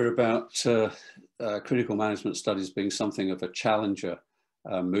my idea about critical management studies being something of a challenger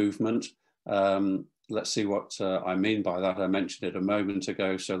movement. Let's see what I mean by that. I mentioned it a moment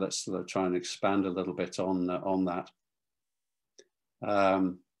ago, so let's try and expand a little bit on that.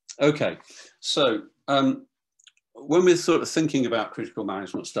 Okay, so when we're sort of thinking about critical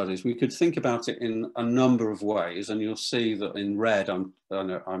management studies, we could think about it in a number of ways, and you'll see that in red,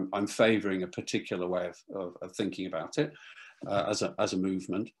 I'm favouring a particular way of thinking about it. As a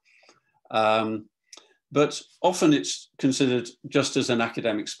movement, but often it's considered just as an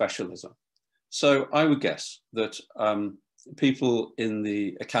academic specialism. So I would guess that people in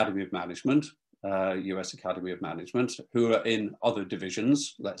the Academy of Management, US Academy of Management, who are in other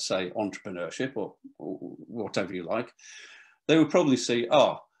divisions, let's say entrepreneurship or whatever you like, they would probably see,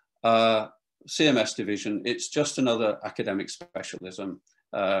 CMS division, it's just another academic specialism.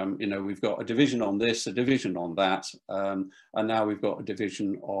 We've got a division on this, a division on that, and now we've got a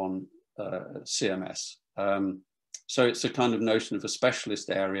division on CMS. So it's a kind of notion of a specialist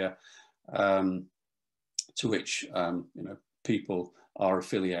area to which people are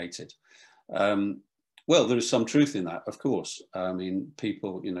affiliated. well, there is some truth in that, of course. I mean,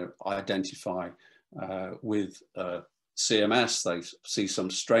 people, you know, identify with CMS. They see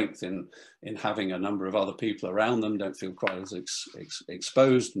some strength in having a number of other people around them, don't feel quite as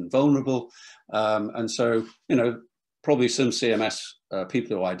exposed and vulnerable. And so, you know, probably some CMS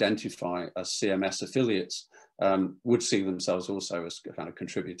people who identify as CMS affiliates would see themselves also as kind of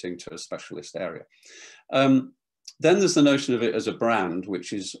contributing to a specialist area. Then there's the notion of it as a brand,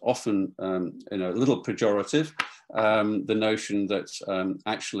 which is often you know, a little pejorative. The notion that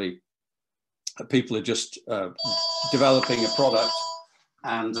actually people are just developing a product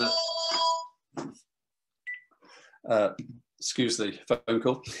and excuse the phone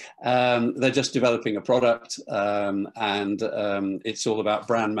call. They're just developing a product and it's all about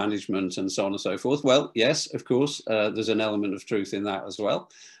brand management and so on and so forth. Well, yes, of course, there's an element of truth in that as well.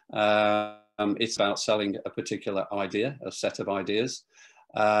 It's about selling a particular idea, a set of ideas.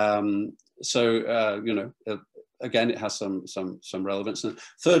 So, you know, again, it has some relevance. And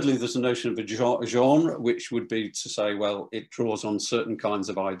thirdly, there's a notion of a genre, which would be to say, well, it draws on certain kinds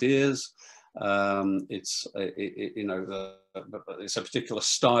of ideas. It's you know, it's a particular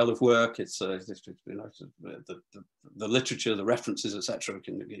style of work. It's you know, the literature, the references, etc.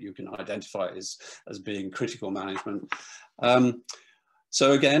 You can identify it as being critical management.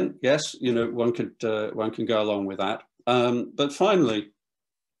 So again, yes, you know, one can go along with that. But finally,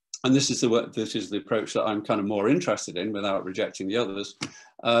 and this is the approach that I'm kind of more interested in, without rejecting the others,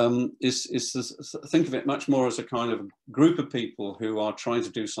 is to think of it much more as a kind of group of people who are trying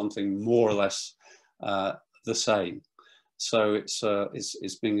to do something more or less the same. So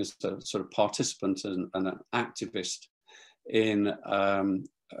it's being a sort of participant and an activist in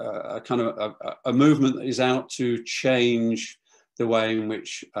a kind of a movement that is out to change the way in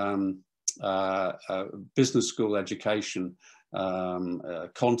which business school education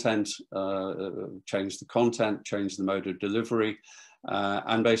content, change the content, change the mode of delivery,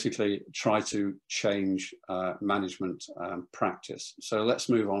 and basically try to change management practice. So let's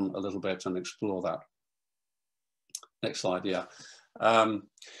move on a little bit and explore that. Next slide, yeah.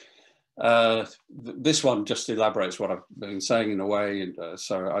 This one just elaborates what I've been saying in a way, and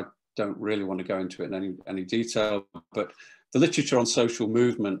so I don't really want to go into it in any detail, but the literature on social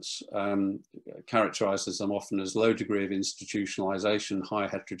movements characterizes them often as low degree of institutionalization, high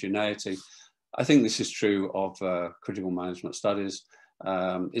heterogeneity. I think this is true of critical management studies.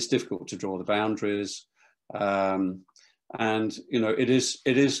 It's difficult to draw the boundaries. And, you know, it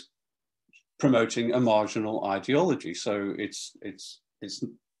is promoting a marginal ideology. So it's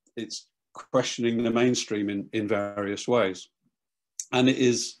questioning the mainstream in various ways. And it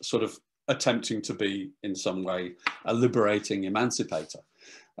is sort of attempting to be, in some way, a liberating emancipator,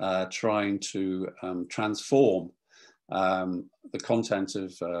 trying to transform the content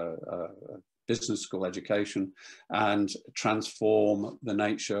of business school education and transform the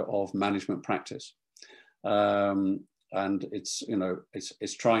nature of management practice. And it's, you know,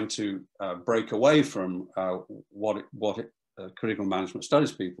 it's trying to break away from what critical management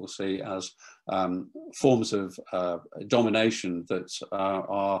studies people see as forms of domination that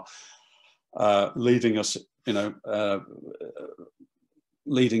are leading us, you know,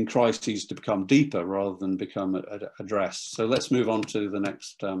 leading crises to become deeper rather than become addressed. So let's move on to the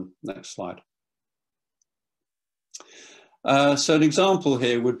next slide. So an example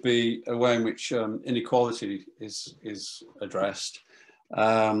here would be a way in which inequality is addressed.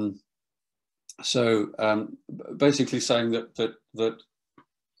 Basically saying that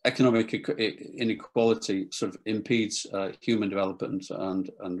economic inequality sort of impedes human development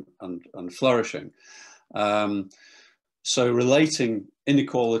and flourishing. So relating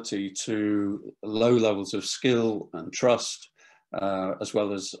inequality to low levels of skill and trust, as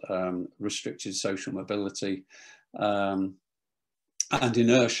well as restricted social mobility and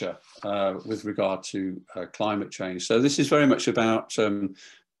inertia with regard to climate change. So this is very much about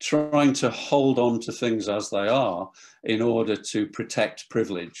trying to hold on to things as they are in order to protect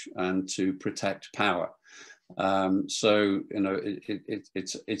privilege and to protect power. So, you know,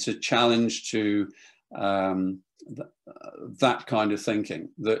 it's a challenge to that kind of thinking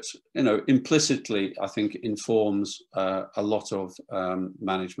that, you know, implicitly, I think, informs a lot of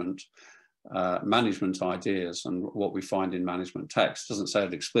management ideas and what we find in management text. Doesn't say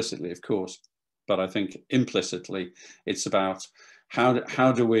it explicitly, of course, but I think implicitly it's about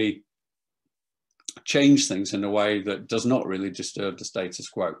how do we change things in a way that does not really disturb the status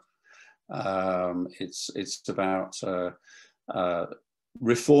quo. It's about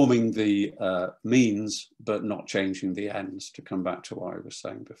reforming the means, but not changing the ends, to come back to what I was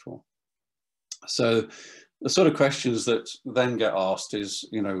saying before. So the sort of questions that then get asked is,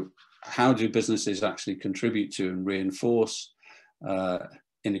 you know, how do businesses actually contribute to and reinforce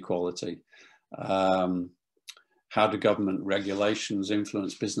inequality? How do government regulations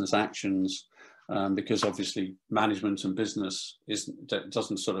influence business actions? Because obviously management and business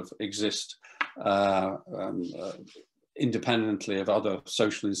doesn't sort of exist independently of other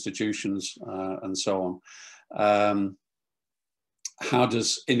social institutions and so on. How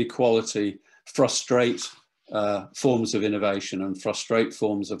does inequality frustrate forms of innovation and frustrate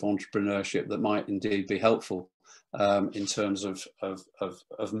forms of entrepreneurship that might indeed be helpful in terms of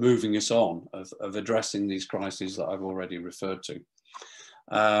moving us on, of addressing these crises that I've already referred to.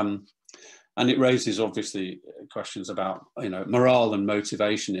 And it raises obviously questions about, you know, morale and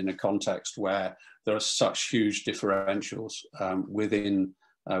motivation in a context where there are such huge differentials within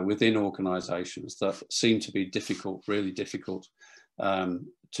organisations that seem to be difficult, really difficult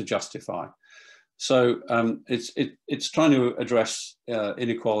to justify. So it's trying to address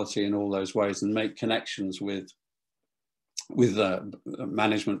inequality in all those ways and make connections with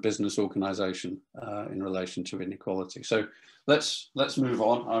management, business, organisation in relation to inequality. So let's move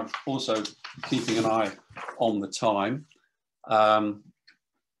on. I'm also keeping an eye on the time.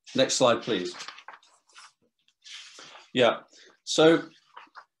 Next slide, please. Yeah, so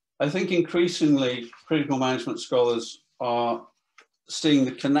I think increasingly critical management scholars are seeing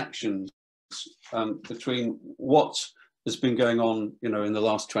the connections between what has been going on, you know, in the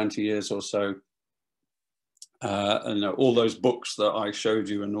last 20 years or so, and all those books that I showed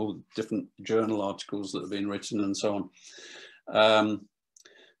you and all the different journal articles that have been written and so on,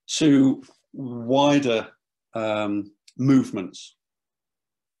 to wider movements.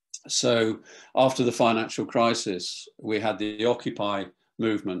 So after the financial crisis, we had the Occupy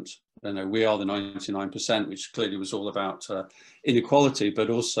movement. You know, we are the 99%, which clearly was all about inequality,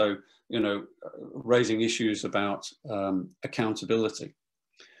 but also, you know, raising issues about accountability.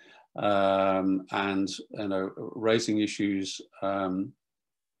 And, you know, raising issues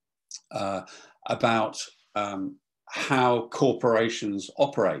about how corporations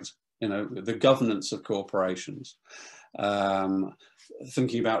operate, you know, the governance of corporations,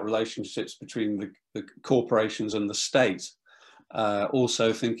 thinking about relationships between the corporations and the state,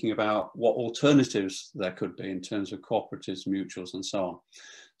 also thinking about what alternatives there could be in terms of cooperatives, mutuals, and so on.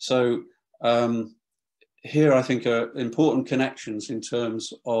 So here I think are important connections in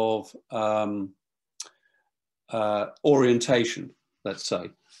terms of orientation, let's say,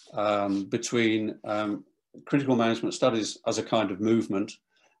 between critical management studies as a kind of movement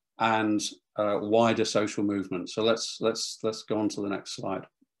and wider social movement. So let's go on to the next slide.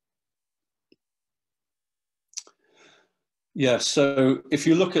 Yeah, so if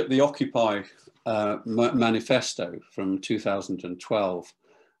you look at the Occupy manifesto from 2012,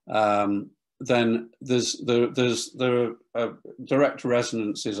 then there are direct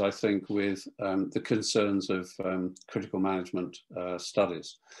resonances, I think, with the concerns of critical management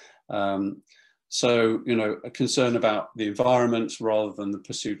studies. So, you know, a concern about the environment rather than the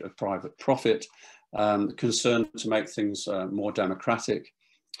pursuit of private profit, concern to make things more democratic,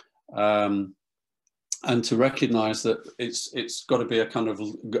 and to recognise that it's got to be a kind of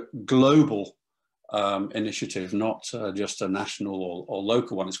global initiative, not just a national or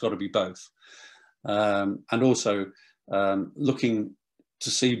local one. It's got to be both, and also looking to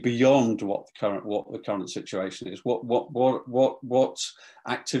see beyond what the current situation is. What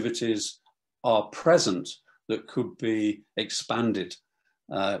activities are present that could be expanded,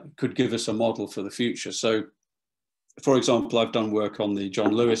 could give us a model for the future. So, for example, I've done work on the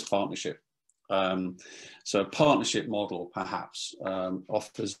John Lewis Partnership. So a partnership model perhaps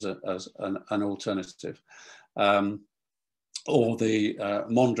offers as an alternative, or the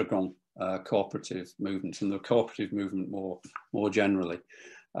Mondragon cooperative movement and the cooperative movement more generally,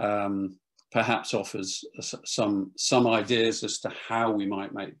 perhaps offers some ideas as to how we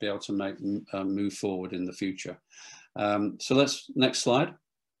might be able to move forward in the future. So next slide.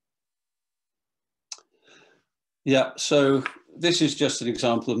 Yeah, so this is just an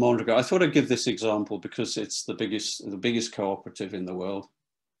example of Mondragon. I thought I'd give this example because it's the biggest cooperative in the world.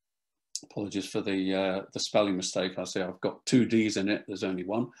 Apologies for the spelling mistake. I say I've got 2 D's in it. There's only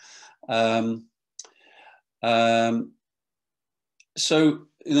one. So,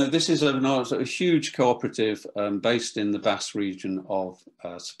 you know, this is a huge cooperative based in the Basque region of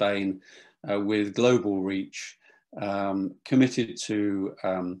Spain, with global reach, committed to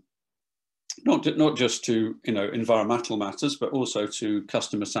not just to, you know, environmental matters, but also to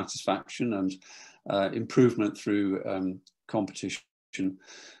customer satisfaction and improvement through competition.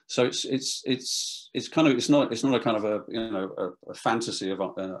 So it's not a kind of a, you know, a fantasy of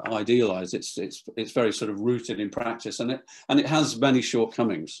idealized. It's very sort of rooted in practice, and it has many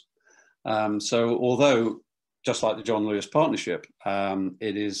shortcomings. So although, just like the John Lewis Partnership,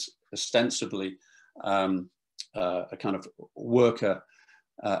 it is ostensibly a kind of worker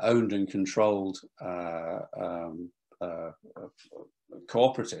owned and controlled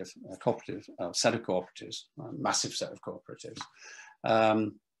cooperative set of cooperatives, a massive set of cooperatives.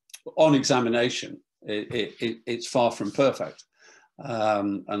 On examination, it's far from perfect.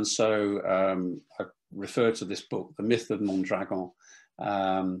 And so I refer to this book, The Myth of Mondragon.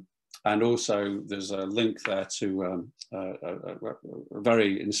 And also there's a link there to a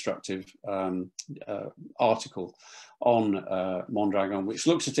very instructive article on Mondragon, which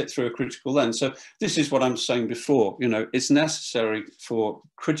looks at it through a critical lens. So this is what I'm saying before, you know, it's necessary for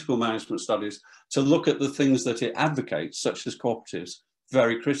critical management studies to look at the things that it advocates, such as cooperatives,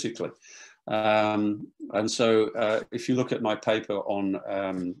 very critically. And so if you look at my paper on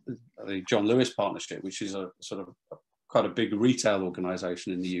the John Lewis Partnership, which is a sort of quite a big retail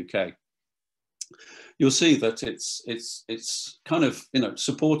organization in the UK, you'll see that it's kind of, you know,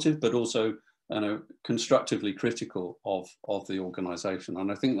 supportive, but also, you know, constructively critical of the organization.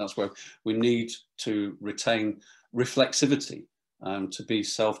 And I think that's where we need to retain reflexivity to be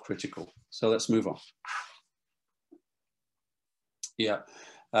self-critical. So let's move on. Yeah.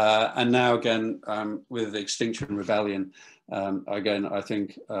 And now again, with the Extinction Rebellion, again, I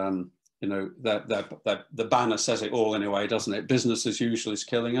think, you know, that the banner says it all in a way, doesn't it? Business as usual is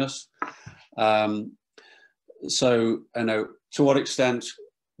killing us. So, you know, to what extent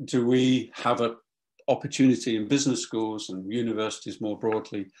do we have an opportunity in business schools and universities more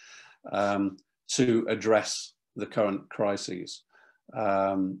broadly to address the current crises?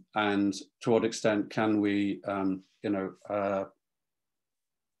 And to what extent can we, you know,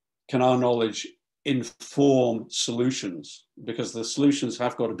 can our knowledge inform solutions? Because the solutions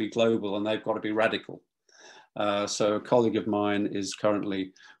have got to be global and they've got to be radical. So a colleague of mine is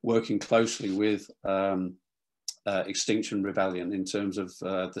currently working closely with Extinction Rebellion in terms of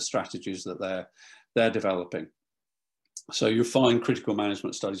the strategies that they're developing. So you'll find critical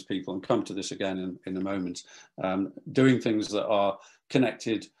management studies people, and come to this again in a moment, doing things that are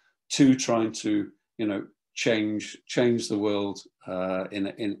connected to trying to, you know, change the world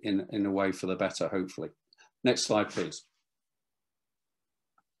in a way for the better, hopefully. Next slide, please.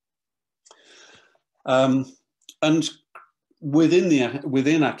 And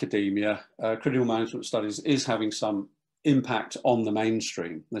within academia, critical management studies is having some impact on the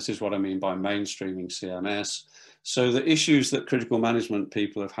mainstream. This is what I mean by mainstreaming CMS. So the issues that critical management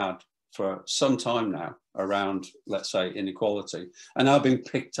people have had for some time now around, let's say, inequality, are now being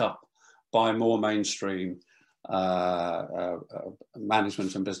picked up by more mainstream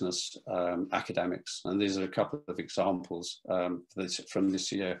management and business academics. And these are a couple of examples from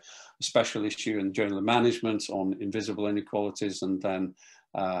this year. A special issue in the Journal of Management on invisible inequalities, and then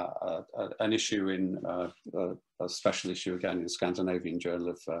an issue in a special issue again in the Scandinavian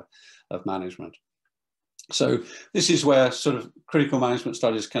Journal of Management. So this is where sort of critical management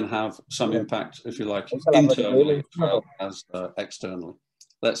studies can have some impact, if you like, internally as well as externally.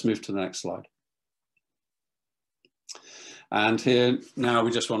 Let's move to the next slide. And here now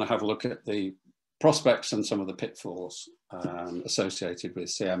we just want to have a look at the prospects and some of the pitfalls associated with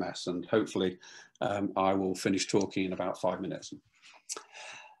CMS, and hopefully I will finish talking in about 5 minutes.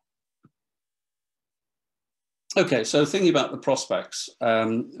 Okay, so thinking about the prospects,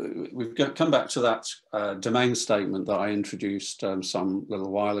 we've come back to that domain statement that I introduced some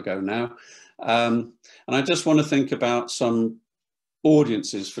little while ago now. And I just want to think about some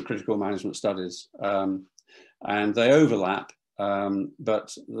audiences for critical management studies. And they overlap,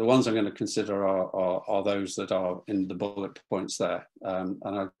 but the ones I'm going to consider are those that are in the bullet points there. And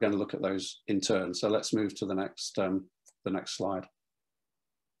I'm going to look at those in turn. So let's move to the next slide.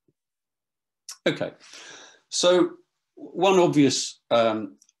 Okay. So one obvious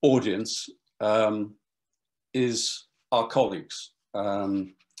audience is our colleagues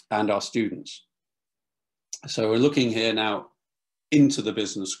and our students. So we're looking here now into the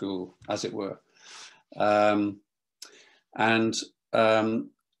business school, as it were.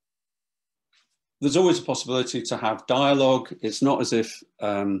 There's always a possibility to have dialogue. It's not as if,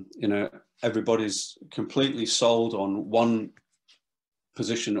 you know, everybody's completely sold on one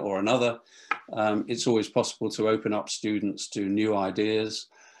position or another. It's always possible to open up students to new ideas.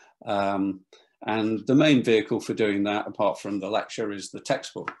 And the main vehicle for doing that, apart from the lecture, is the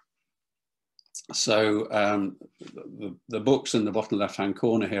textbook. So the books in the bottom left-hand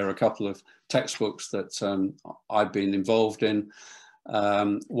corner here are a couple of textbooks that I've been involved in.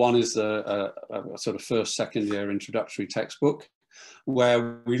 One is a sort of first, second year introductory textbook,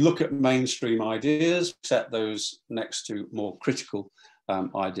 where we look at mainstream ideas, set those next to more critical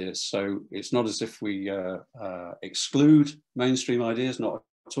ideas. So it's not as if we exclude mainstream ideas, not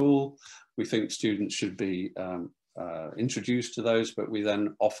at all. We think students should be introduced to those, but we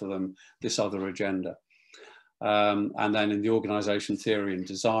then offer them this other agenda. And then in the organization theory and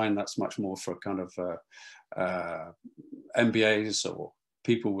design, that's much more for kind of MBAs or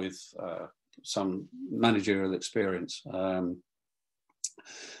people with some managerial experience.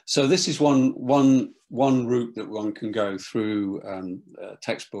 So this is one route that one can go through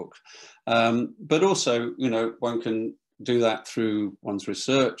textbook, but also, you know, one can do that through one's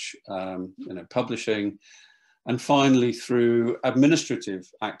research, you know, publishing, and finally through administrative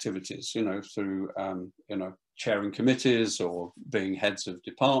activities, you know, through you know, chairing committees or being heads of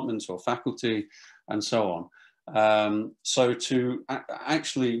departments or faculty, and so on. So to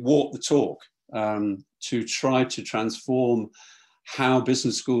actually walk the talk, to try to transform how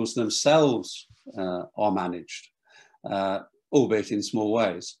business schools themselves are managed, albeit in small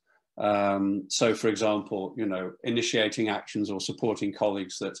ways. So, for example, you know, initiating actions or supporting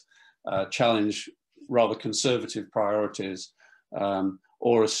colleagues that challenge rather conservative priorities,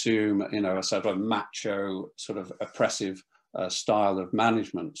 or assume, you know, a sort of macho, sort of oppressive style of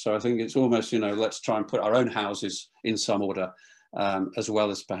management. So I think it's almost, you know, let's try and put our own houses in some order, as well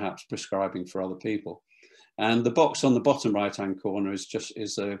as perhaps prescribing for other people. And the box on the bottom right-hand corner is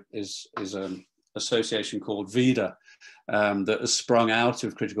an association called VIDA, that has sprung out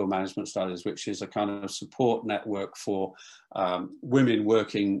of critical management studies, which is a kind of support network for women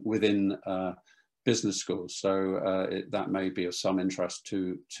working within business schools. So that may be of some interest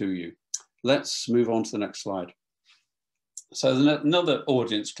to you. Let's move on to the next slide. So another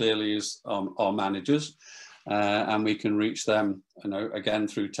audience clearly is our managers, and we can reach them, you know, again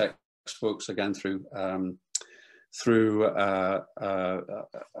through textbooks, again through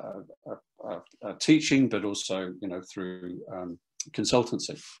teaching, but also, you know, through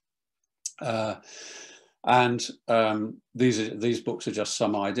consultancy. And these books are just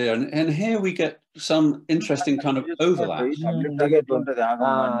some idea, and here we get some interesting kind of overlaps. So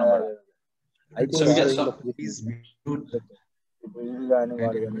we get some.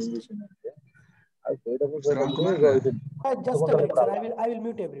 Just a minute, sir. I will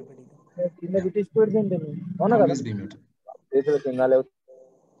mute everybody. Always be muted.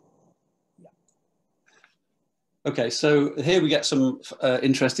 Okay, so here we get some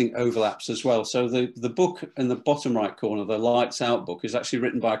interesting overlaps as well. So the book in the bottom right corner, the Lights Out book, is actually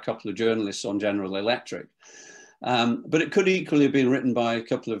written by a couple of journalists on General Electric. But it could equally have been written by a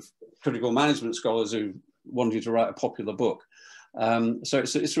couple of critical management scholars who wanted to write a popular book. So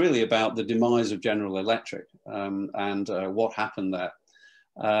it's really about the demise of General Electric and what happened there.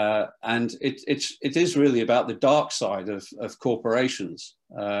 And it is really about the dark side of corporations.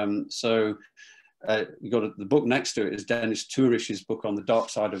 So you got the book next to it is Dennis Tourish's book on the dark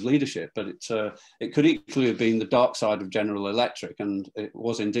side of leadership, but it could equally have been the dark side of General Electric, and it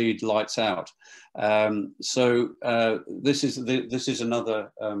was indeed Lights Out. So this is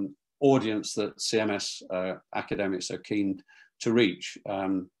another audience that CMS academics are keen to reach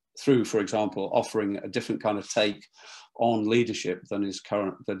through, for example, offering a different kind of take on leadership than is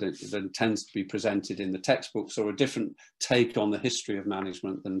current, that tends to be presented in the textbooks, or a different take on the history of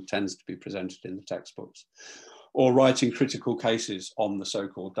management than tends to be presented in the textbooks, or writing critical cases on the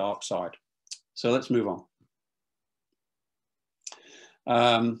so-called dark side. So let's move on.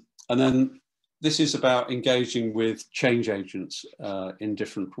 And then this is about engaging with change agents in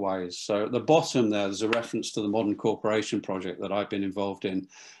different ways. So at the bottom there's a reference to the Modern Corporation project that I've been involved in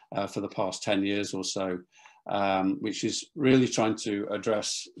for the past 10 years or so, which is really trying to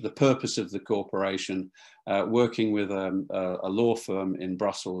address the purpose of the corporation, working with a law firm in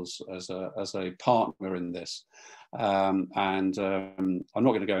Brussels as a partner in this. I'm not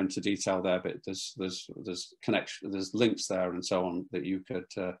going to go into detail there, but there's connection, there's links there and so on that you could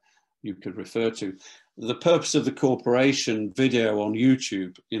refer to. The purpose of the corporation video on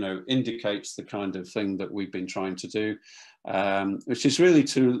YouTube, you know, indicates the kind of thing that we've been trying to do, which is really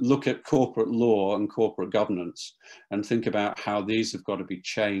to look at corporate law and corporate governance and think about how these have got to be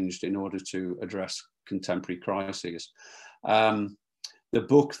changed in order to address contemporary crises. The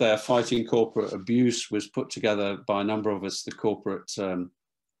book there, Fighting Corporate Abuse, was put together by a number of us, the Corporate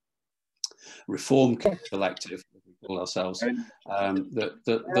Reform Collective, we call ourselves,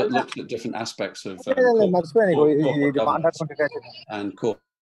 that looked at different aspects of corporate governance and corporate.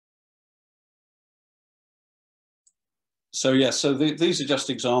 So yeah, so these are just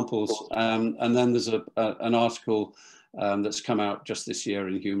examples, and then there's an article that's come out just this year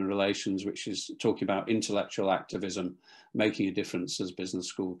in Human Relations, which is talking about intellectual activism, making a difference as business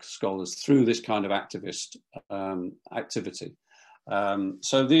school scholars through this kind of activist activity.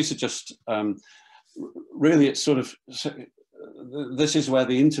 So these are just, really it's sort of, this is where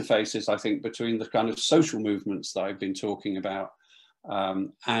the interface is, I think, between the kind of social movements that I've been talking about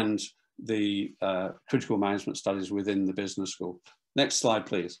and the critical management studies within the business school. Next slide,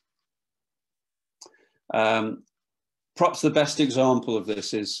 please. Perhaps the best example of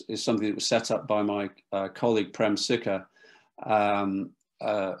this is something that was set up by my colleague Prem Sikka,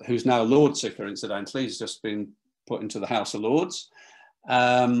 who's now Lord Sikka, incidentally. He's just been put into the House of Lords,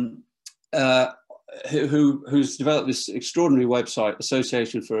 who's developed this extraordinary website,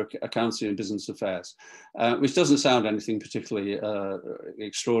 Association for Accounting and Business Affairs, which doesn't sound anything particularly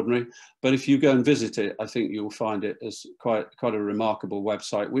extraordinary, but if you go and visit it, I think you'll find it as quite a remarkable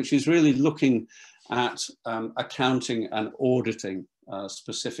website, which is really looking at accounting and auditing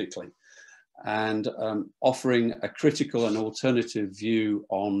specifically, and offering a critical and alternative view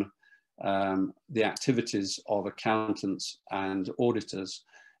on the activities of accountants and auditors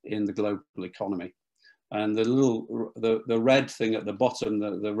in the global economy. And the red thing at the bottom,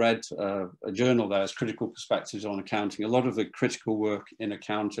 the red journal there is Critical Perspectives on Accounting. A lot of the critical work in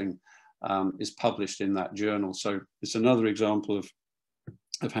accounting is published in that journal. So it's another example of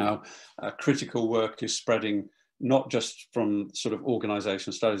how critical work is spreading, not just from sort of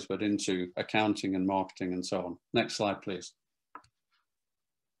organizational studies, but into accounting and marketing and so on. Next slide, please.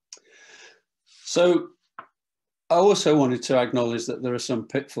 So I also wanted to acknowledge that there are some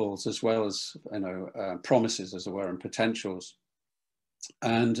pitfalls as well as, promises, as it were, and potentials.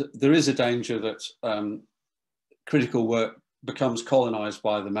 And there is a danger that critical work becomes colonized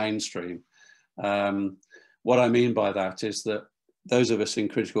by the mainstream. What I mean by that is that those of us in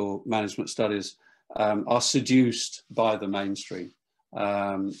critical management studies are seduced by the mainstream,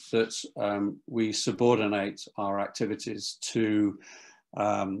 that we subordinate our activities to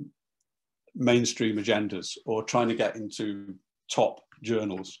mainstream agendas, or trying to get into top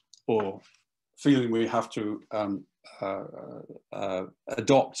journals, or feeling we have to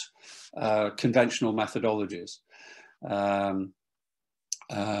adopt conventional methodologies.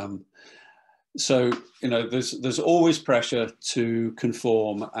 So, there's always pressure to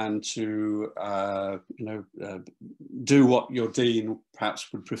conform and to, do what your dean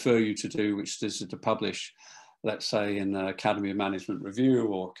perhaps would prefer you to do, which is to publish, let's say, in Academy of Management Review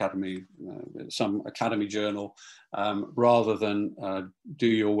or some academy journal, rather than do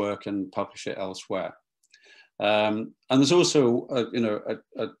your work and publish it elsewhere. And there's also,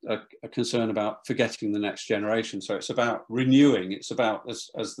 a concern about forgetting the next generation. So it's about renewing. It's about, as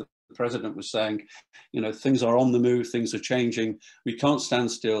the president was saying, things are on the move, things are changing. We can't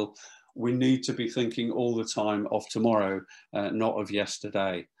stand still. We need to be thinking all the time of tomorrow, not of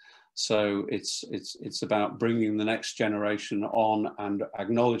yesterday. So it's about bringing the next generation on and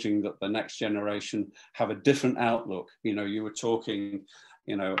acknowledging that the next generation have a different outlook. You were talking,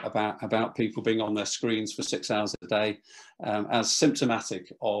 about people being on their screens for 6 hours a day as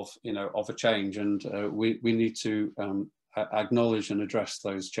symptomatic of a change, and we need to acknowledge and address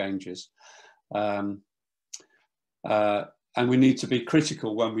those changes. And we need to be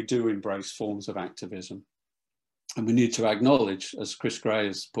critical when we do embrace forms of activism. And we need to acknowledge, as Chris Gray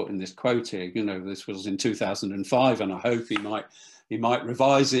has put in this quote here, this was in 2005, and I hope he might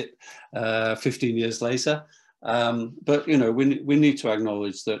revise it 15 years later. But we need to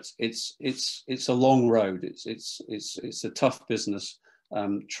acknowledge that it's a long road. It's a tough business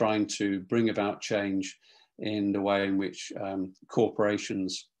trying to bring about change in the way in which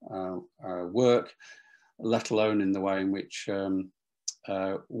corporations work, let alone in the way in which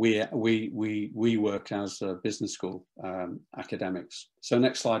we work as a business school academics. So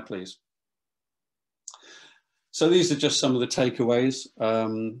next slide, please. So these are just some of the takeaways.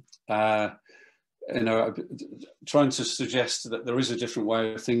 Trying to suggest that there is a different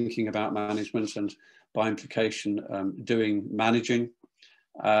way of thinking about management, and by implication, doing managing.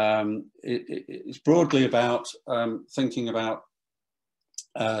 It's broadly about thinking about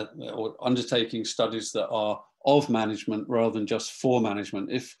or undertaking studies that are of management rather than just for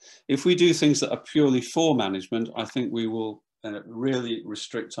management. If we do things that are purely for management, I think we will really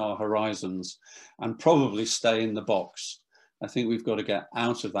restrict our horizons and probably stay in the box. I think we've got to get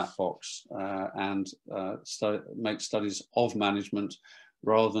out of that box and make studies of management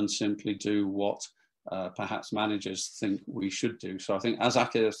rather than simply do what perhaps managers think we should do. So I think as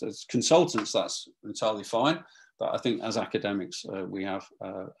consultants, that's entirely fine. But I think as academics, we have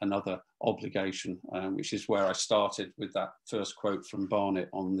another obligation, which is where I started with that first quote from Barnett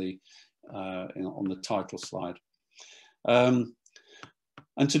on the title slide. And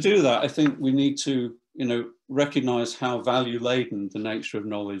to do that, I think we need to, recognize how value-laden the nature of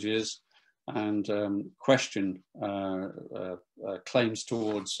knowledge is, question claims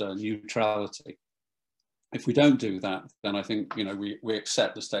towards neutrality. If we don't do that, then I think, you know, we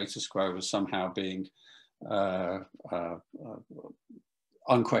accept the status quo as somehow being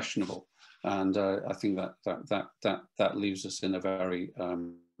unquestionable, and I think that leaves us in a very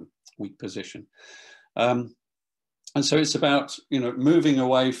weak position. And so it's about, you know, moving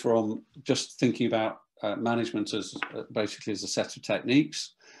away from just thinking about management as basically as a set of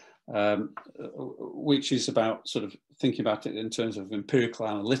techniques, which is about sort of thinking about it in terms of empirical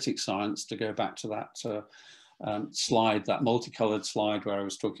analytic science, to go back to that slide, that multicolored slide where I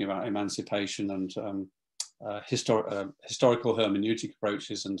was talking about emancipation and historical hermeneutic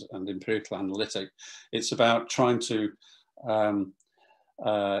approaches and empirical analytic. It's about trying to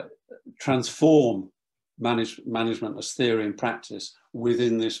transform management as theory and practice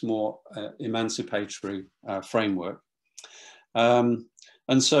within this more emancipatory framework. And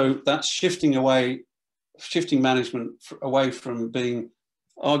so that's shifting management away from being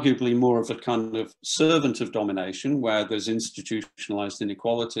arguably more of a kind of servant of domination, where there's institutionalized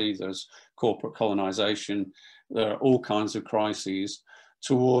inequality, there's corporate colonization, there are all kinds of crises,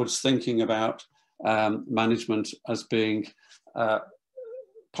 towards thinking about management as being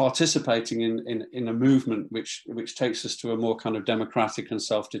participating in a movement which takes us to a more kind of democratic and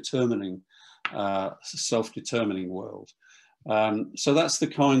self-determining world. So that's the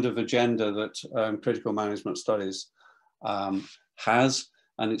kind of agenda that critical management studies has,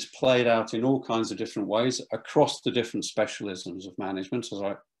 and it's played out in all kinds of different ways across the different specialisms of management, as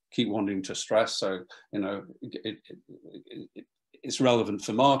I keep wanting to stress. So, you know, it's relevant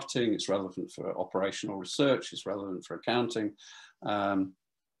for marketing, it's relevant for operational research, it's relevant for accounting,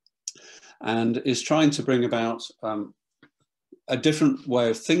 and is trying to bring about a different way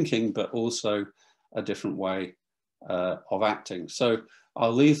of thinking, but also a different way of acting. So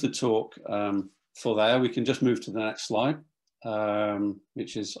I'll leave the talk for there. We can just move to the next slide,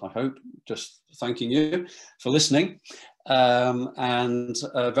 which is, I hope, just thanking you for listening, and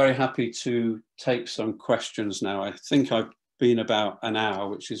very happy to take some questions now. I think I've been about an hour,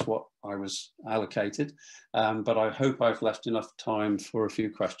 which is what I was allocated, but I hope I've left enough time for a few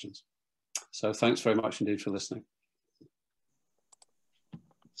questions. So thanks very much indeed for listening.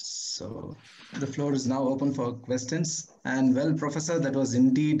 So the floor is now open for questions. And well, Professor, that was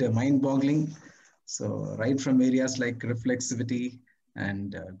indeed mind-boggling. So right from areas like reflexivity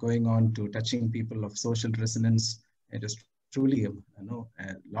and going on to touching people of social resonance, it is truly a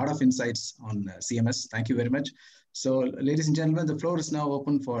lot of insights on CMS. Thank you very much. So ladies and gentlemen, the floor is now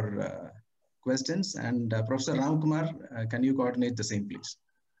open for questions. And Professor Ramkumar, can you coordinate the same, please?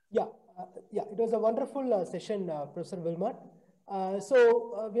 Yeah, it was a wonderful session, Professor Willmott.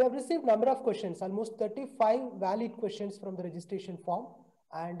 We have received a number of questions, almost 35 valid questions from the registration form,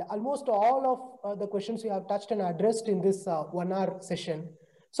 and almost all of the questions we have touched and addressed in this 1 hour session.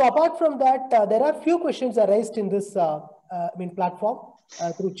 So apart from that, there are few questions are raised in this platform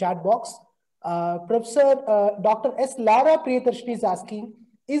through chat box. Professor Dr. S. Lara Priyadarshini is asking,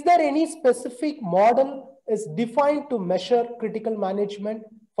 is there any specific model is defined to measure critical management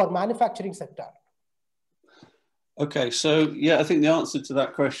for manufacturing sector? Okay, so yeah, I think the answer to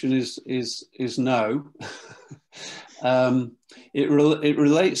that question is no. It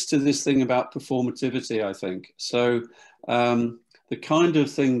relates to this thing about performativity, I think. So the kind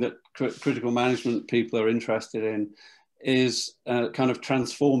of thing that critical management people are interested in is kind of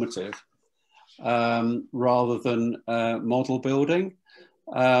transformative rather than model building.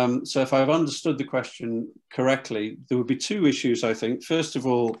 So if I've understood the question correctly, there would be two issues, I think. First of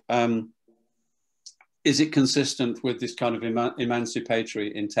all, is it consistent with this kind of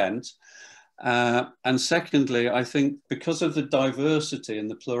emancipatory intent? And secondly, I think because of the diversity and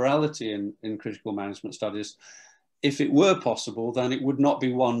the plurality in critical management studies, if it were possible, then it would not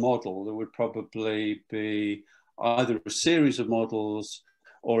be one model. There would probably be either a series of models,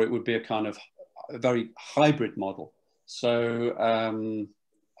 or it would be a kind of a very hybrid model. So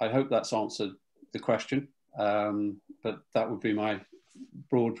I hope that's answered the question, but that would be my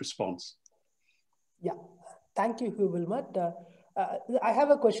broad response. Yeah, thank you, Hugh Willmott. I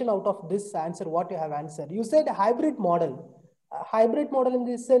have a question out of this answer, what you have answered. You said hybrid model. Hybrid model in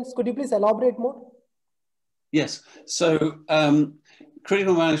this sense, could you please elaborate more? Yes, so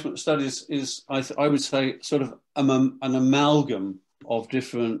critical management studies is, I would say, sort of an amalgam of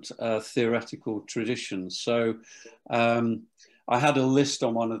different theoretical traditions. So I had a list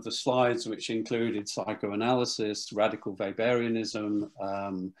on one of the slides which included psychoanalysis, radical Weberianism,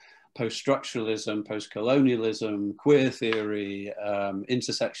 post-structuralism, post-colonialism, queer theory,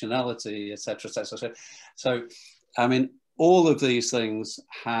 intersectionality, etc., etc. So, I mean, all of these things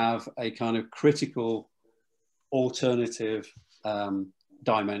have a kind of critical alternative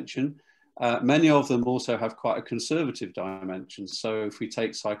dimension. Many of them also have quite a conservative dimension. So if we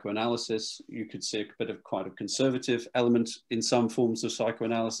take psychoanalysis, you could see a bit of quite a conservative element in some forms of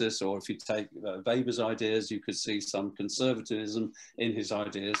psychoanalysis, or if you take Weber's ideas, you could see some conservatism in his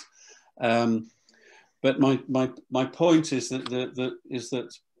ideas. But my point is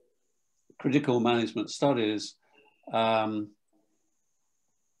that critical management studies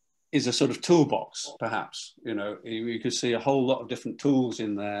is a sort of toolbox, perhaps. You know, you could see a whole lot of different tools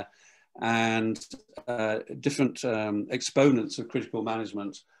in there, and different exponents of critical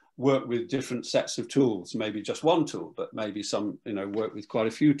management work with different sets of tools, maybe just one tool, but maybe some, you know, work with quite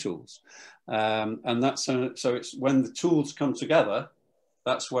a few tools. And that's, so it's when the tools come together,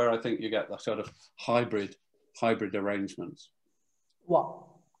 that's where I think you get that sort of hybrid arrangements. Wow.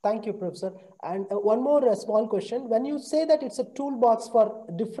 Thank you, Professor. And one more small question. When you say that it's a toolbox for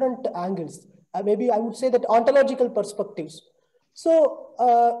different angles, maybe I would say that ontological perspectives. So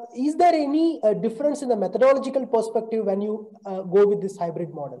is there any difference in the methodological perspective when you go with this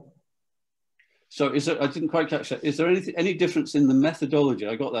hybrid model? So is there, I didn't quite catch that. Is there any difference in the methodology?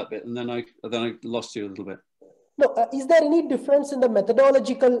 I got that bit, and then I lost you a little bit. No, is there any difference in the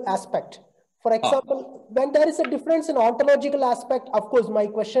methodological aspect? For example, when there is a difference in ontological aspect, of course, my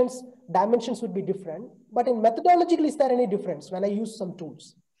questions, dimensions would be different. But in methodological, is there any difference when I use some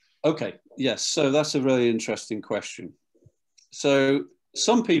tools? Okay, yes. So that's a really interesting question. So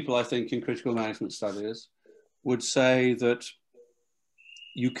some people, I think, in critical management studies would say that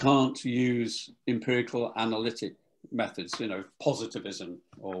you can't use empirical analytic methods, you know, positivism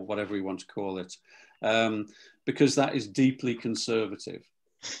or whatever you want to call it, because that is deeply conservative.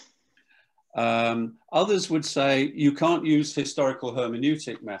 Others would say you can't use historical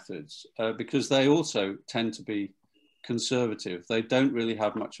hermeneutic methods because they also tend to be conservative. They don't really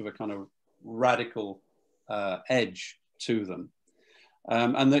have much of a kind of radical edge to them.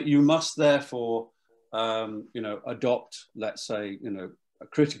 And that you must therefore, you know, adopt, let's say, you know, a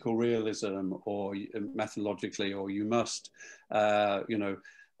critical realism or methodologically, or you must, you know,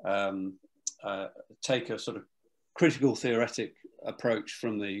 take a sort of critical theoretic approach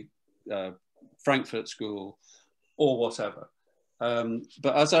from the Frankfurt School or whatever.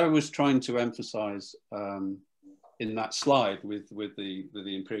 But as I was trying to emphasize in that slide with the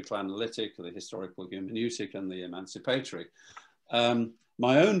empirical analytic, the historical hermeneutic and the emancipatory,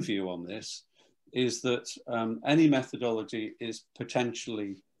 my own view on this is that any methodology is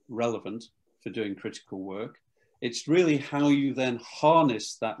potentially relevant for doing critical work. It's really how you then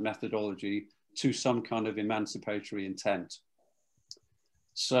harness that methodology to some kind of emancipatory intent.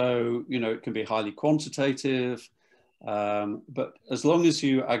 So, you know, it can be highly quantitative, but as long as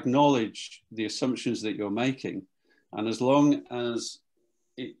you acknowledge the assumptions that you're making, and as long as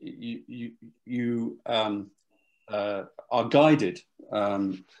you are guided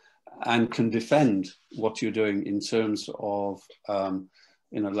and can defend what you're doing in terms of,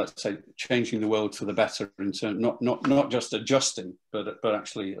 you know, let's say changing the world for the better, in terms not just adjusting, but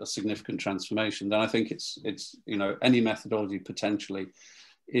actually a significant transformation, then I think it's you know, any methodology potentially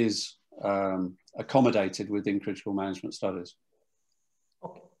is accommodated within critical management studies.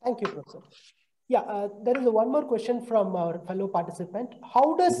 Okay, thank you, Professor. Yeah, there is one more question from our fellow participant.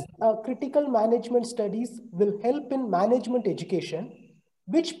 How does critical management studies will help in management education?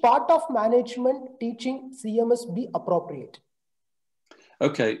 Which part of management teaching CMS be appropriate?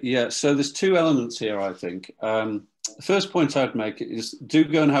 Okay, yeah, so there's two elements here, I think. The first point I'd make is do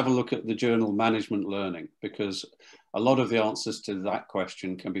go and have a look at the journal Management Learning, because a lot of the answers to that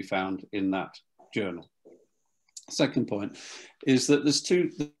question can be found in that journal. Second point is that there's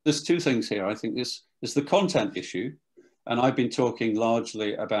two things here. I think there's the content issue, and I've been talking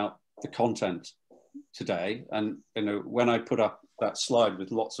largely about the content today. And you know, when I put up that slide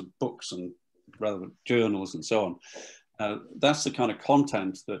with lots of books and relevant journals and so on, that's the kind of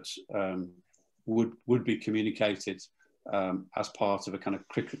content that would be communicated as part of a kind of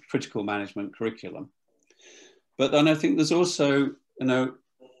critical management curriculum. But then I think there's also, you know,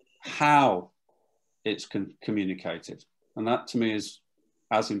 how it's communicated. And that to me is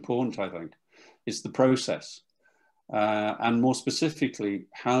as important, I think. It's the process. And more specifically,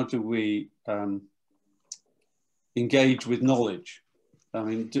 how do we engage with knowledge? I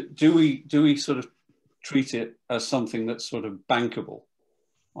mean, do we sort of treat it as something that's sort of bankable,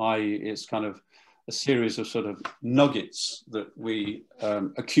 i.e. it's kind of a series of sort of nuggets that we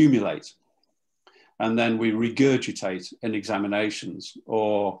accumulate and then we regurgitate in examinations,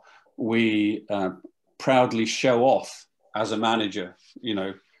 or we proudly show off as a manager, you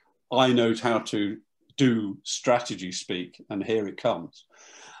know, I know how to do strategy speak and here it comes?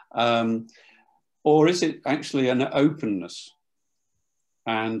 Or is it actually an openness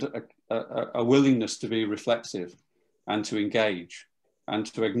and a willingness to be reflexive and to engage and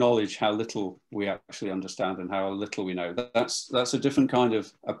to acknowledge how little we actually understand and how little we know? That's a different kind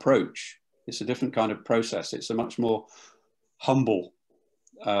of approach. It's a different kind of process. It's a much more humble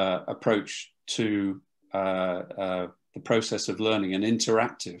approach to the process of learning, and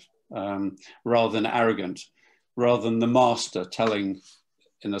interactive, rather than arrogant, rather than the master telling,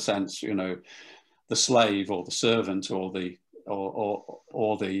 in a sense, you know, the slave or the servant or the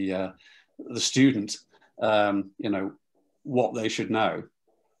student, you know, what they should know.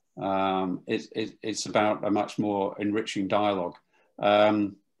 It's about a much more enriching dialogue.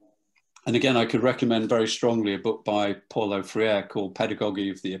 And again, I could recommend very strongly a book by Paulo Freire called Pedagogy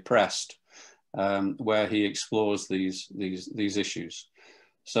of the Oppressed, where he explores these issues.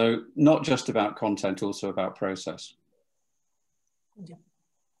 So not just about content, also about process. Yeah.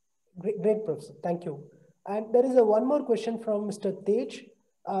 Great, Professor. Thank you. And there is one more question from Mr. Tej.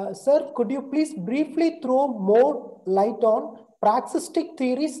 Sir, could you please briefly throw more light on praxistic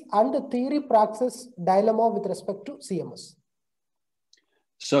theories and the theory-praxis dilemma with respect to CMS?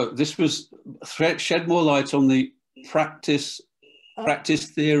 So this was shed more light on the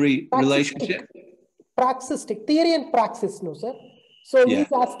practice-theory relationship? Praxistic, theory and praxis, no, sir. So yeah.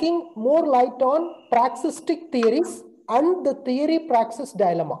 He's asking more light on praxistic theories and the theory-praxis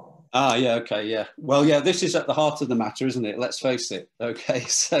dilemma. Ah, yeah, okay, yeah. Well, yeah, this is at the heart of the matter, isn't it? Let's face it. Okay,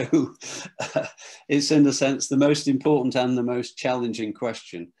 so it's in a sense the most important and the most challenging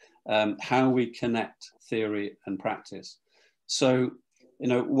question, how we connect theory and practice. So, you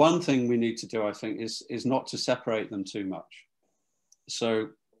know, one thing we need to do, I think, is not to separate them too much.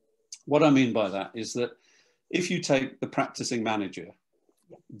 So what I mean by that is that if you take the practicing manager,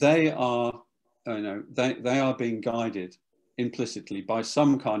 they are, you know, they are being guided implicitly by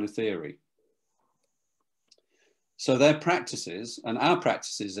some kind of theory. So their practices and our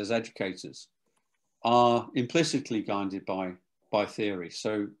practices as educators are implicitly guided by theory.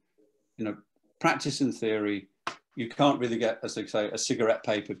 So, you know, practice and theory, you can't really get, as they say, a cigarette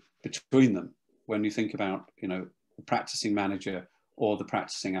paper between them when you think about, you know, the practicing manager or the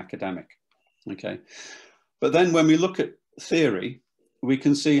practicing academic. Okay. But then when we look at theory, we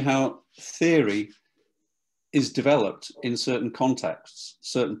can see how theory is developed in certain contexts,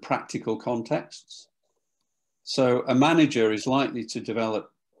 certain practical contexts. So a manager is likely to develop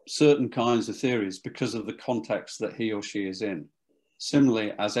certain kinds of theories because of the context that he or she is in.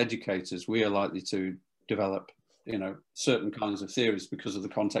 Similarly, as educators, we are likely to develop, you know, certain kinds of theories because of the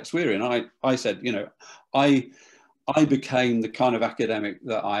context we're in. I said, you know, I became the kind of academic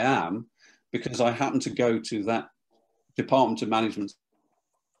that I am because I happened to go to that Department of Management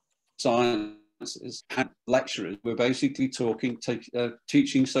Science and lecturers were basically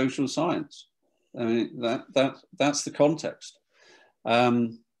teaching social science. I mean, that's the context.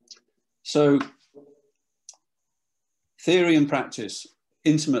 So theory and practice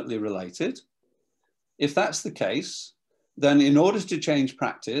intimately related. If that's the case, then in order to change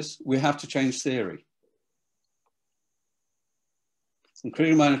practice, we have to change theory. And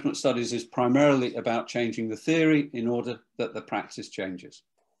critical management studies is primarily about changing the theory in order that the practice changes.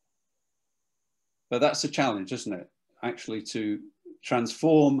 But that's a challenge, isn't it? Actually, to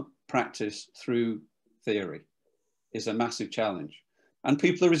transform practice through theory is a massive challenge. And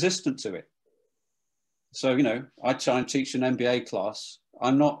people are resistant to it. So, you know, I try and teach an MBA class.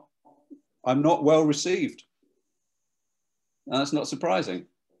 I'm not well received. And that's not surprising.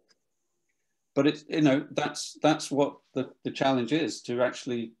 But it's, you know, that's what the challenge is, to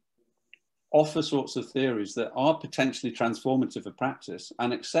actually offer sorts of theories that are potentially transformative of practice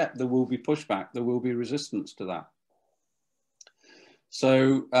and accept there will be pushback, there will be resistance to that.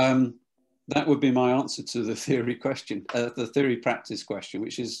 So that would be my answer to the theory question, the theory practice question,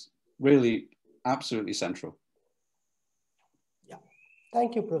 which is really absolutely central. Yeah,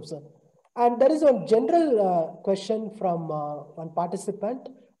 thank you, Professor. And there is a general question from one participant.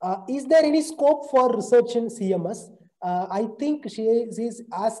 Is there any scope for research in CMS? I think she is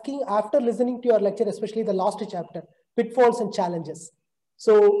asking, after listening to your lecture, especially the last chapter, pitfalls and challenges.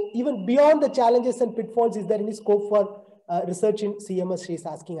 So even beyond the challenges and pitfalls, is there any scope for research in CMS? She is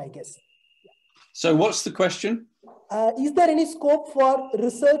asking, I guess. So what's the question? Is there any scope for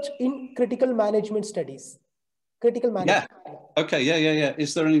research in critical management studies? Critical management. Yeah. Okay. Yeah.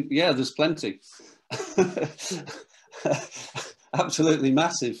 Is there any? Yeah, there's plenty. Absolutely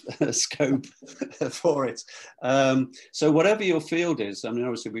massive scope for it. So whatever your field is, I mean,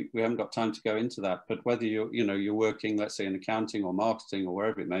 obviously we haven't got time to go into that, but whether you're working, let's say, in accounting or marketing or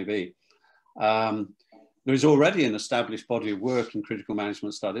wherever it may be, there is already an established body of work in critical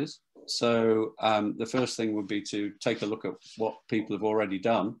management studies. So the first thing would be to take a look at what people have already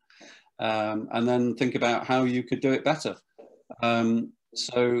done, and then think about how you could do it better.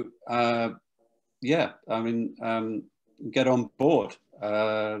 Yeah, I mean, get on board.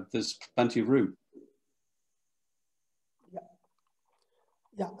 There's plenty of room.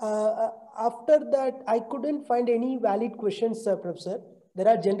 Yeah. After that, I couldn't find any valid questions, Professor. There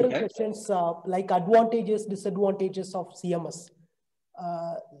are general questions like advantages, disadvantages of CMS.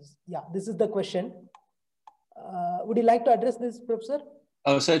 Yeah, this is the question. Would you like to address this, Professor?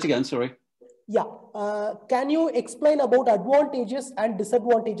 Oh, say it again, sorry. Yeah. Can you explain about advantages and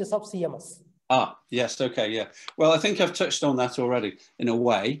disadvantages of CMS? Ah, yes, okay, yeah. Well, I think I've touched on that already in a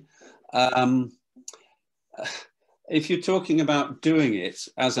way. If you're talking about doing it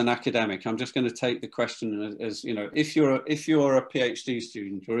as an academic, I'm just going to take the question as, you know, if you're a PhD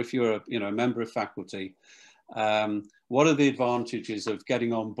student, or if you're a member of faculty, what are the advantages of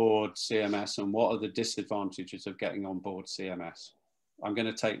getting on board CMS, and what are the disadvantages of getting on board CMS? I'm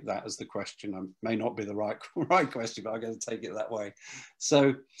going to take that as the question. It may not be the right question, but I'm going to take it that way.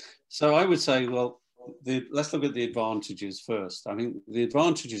 So I would say, well, let's look at the advantages first. I mean, the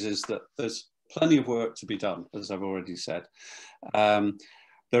advantages is that there's plenty of work to be done, as I've already said. There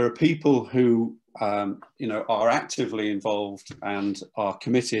are people who are actively involved and are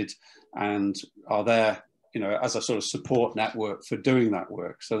committed and are there, as a sort of support network for doing that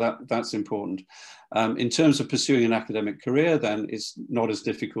work. So that's important. In terms of pursuing an academic career, then it's not as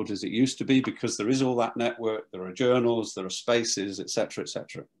difficult as it used to be, because there is all that network. There are journals, there are spaces, etc.,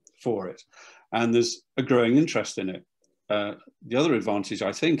 for it, and there's a growing interest in it. The other advantage,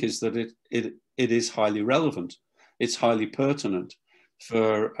 I think, is that it is highly relevant. It's highly pertinent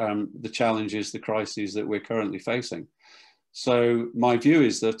for the challenges, the crises that we're currently facing. So my view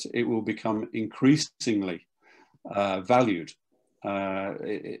is that it will become increasingly valued.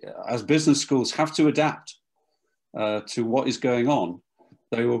 As business schools have to adapt to what is going on,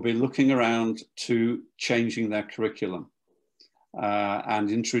 they will be looking around to changing their curriculum and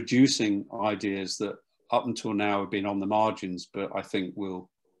introducing ideas that up until now have been on the margins, but I think will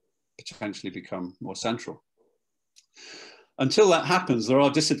potentially become more central. Until that happens, there are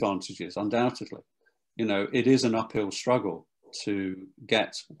disadvantages, undoubtedly. It is an uphill struggle to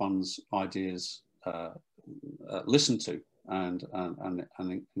get one's ideas listened to and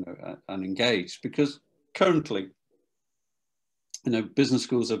engaged, because currently, business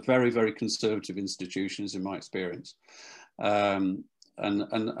schools are very, very conservative institutions, in my experience. And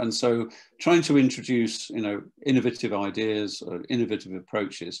so trying to introduce, innovative ideas or innovative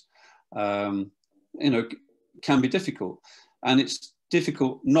approaches, can be difficult. And it's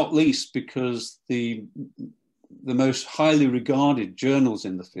difficult not least because the most highly regarded journals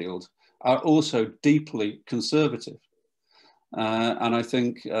in the field are also deeply conservative. And I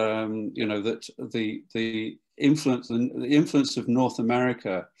think, that the influence of North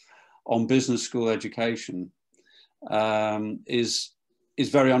America on business school education is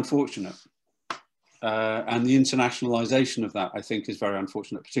very unfortunate. And the internationalization of that, I think, is very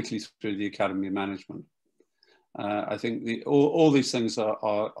unfortunate, particularly through the Academy of Management. I think all these things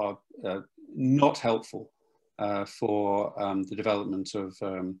are not helpful for the development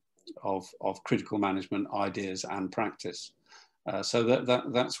of critical management ideas and practice. So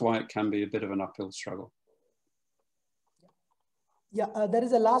that's why it can be a bit of an uphill struggle. Yeah, there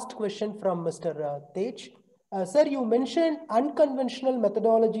is a last question from Mr. Tej. Sir, you mentioned unconventional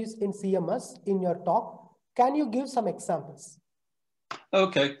methodologies in CMS in your talk. Can you give some examples?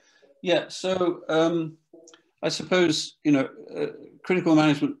 Okay. Yeah. So I suppose critical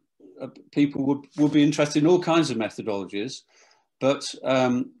management people would be interested in all kinds of methodologies, but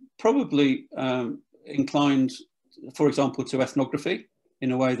probably inclined, for example, to ethnography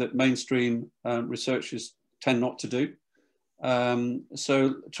in a way that mainstream researchers tend not to do.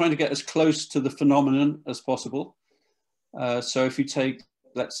 So trying to get as close to the phenomenon as possible. So if you take,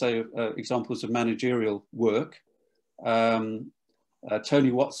 let's say, examples of managerial work,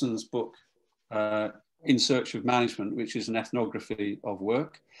 Tony Watson's book, In Search of Management, which is an ethnography of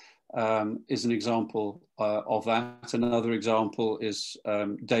work, is an example of that. Another example is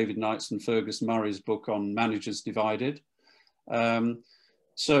David Knight's and Fergus Murray's book on Managers Divided. That's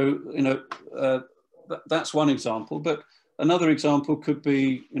one example, but another example could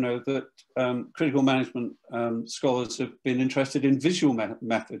be, that critical management scholars have been interested in visual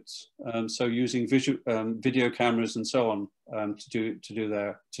methods, so using video cameras and so on to do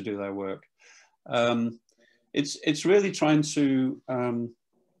their work. It's really trying to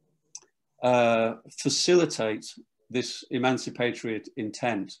facilitate this emancipatory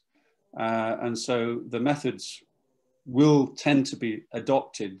intent And so the methods will tend to be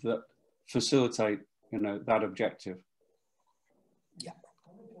adopted that facilitate, that objective. Yeah.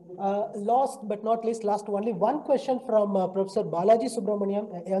 Last but not least, only one question from Professor Balaji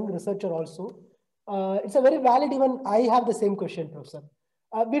Subramaniam, a young researcher also. It's a very valid, even I have the same question, Professor.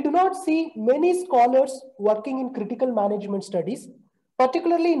 We do not see many scholars working in critical management studies,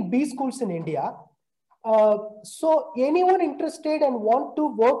 particularly in B schools in India. So anyone interested and want to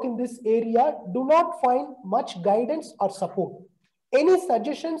work in this area do not find much guidance or support. Any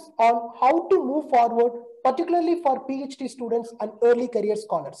suggestions on how to move forward, particularly for PhD students and early career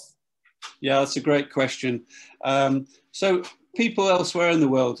scholars? Yeah, that's a great question. So people elsewhere in the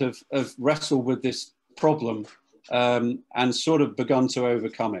world have wrestled with this problem and sort of begun to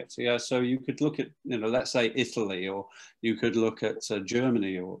overcome it. Yeah, so you could look at, let's say Italy, or you could look at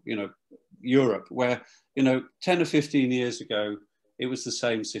Germany, or, Europe, where, 10 or 15 years ago, it was the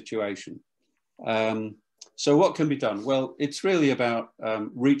same situation. So what can be done? Well, it's really about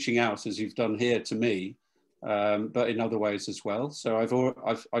reaching out, as you've done here, to me, but in other ways as well. So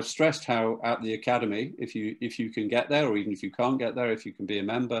I've stressed how at the academy, if you can get there, or even if you can't get there, if you can be a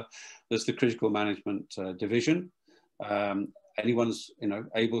member, there's the critical management division. Anyone's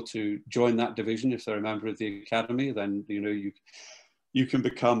able to join that division if they're a member of the academy. Then you can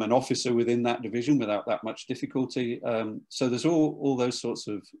become an officer within that division without that much difficulty. So there's all those sorts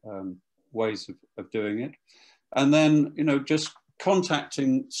of ways of doing it. And then, just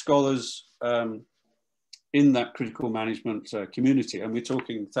contacting scholars in that critical management community. And we're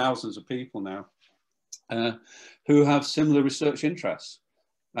talking thousands of people now who have similar research interests,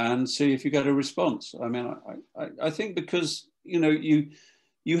 and see if you get a response. I mean, I think because,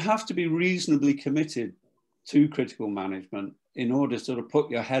 you have to be reasonably committed to critical management in order to sort of put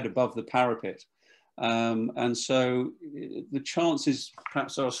your head above the parapet. And so the chances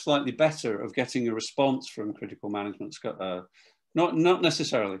perhaps are slightly better of getting a response from critical management. Not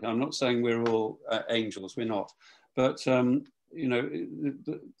necessarily. I'm not saying we're all angels. We're not. But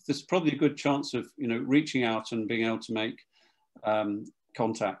there's probably a good chance of reaching out and being able to make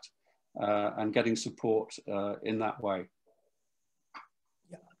contact and getting support in that way.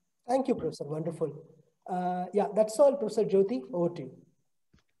 Yeah. Thank you, Professor. Wonderful. Yeah, that's all, Professor Jyoti. Over to you.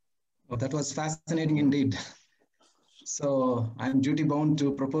 Oh, that was fascinating indeed. So I'm duty bound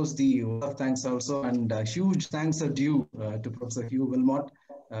to propose the word of thanks also, and huge thanks are due to Professor Hugh Willmott.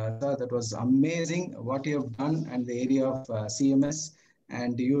 Sir, that was amazing what you have done in the area of CMS,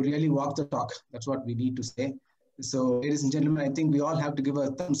 and you really walk the talk. That's what we need to say. So, ladies and gentlemen, I think we all have to give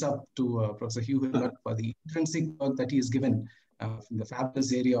a thumbs up to Professor Hugh Willmott for the intrinsic work that he has given in the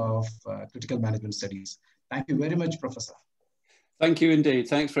fabulous area of critical management studies. Thank you very much, Professor. Thank you indeed.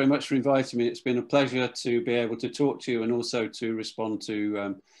 Thanks very much for inviting me. It's been a pleasure to be able to talk to you and also to respond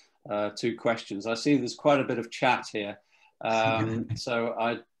to questions. I see there's quite a bit of chat here. So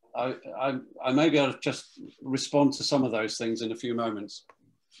I may be able to just respond to some of those things in a few moments.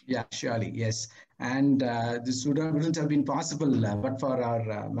 Yeah, surely, yes. And this wouldn't have been possible but for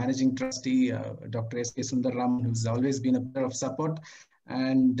our managing trustee, Dr. S.K. Sundarram, who's always been a pillar of support.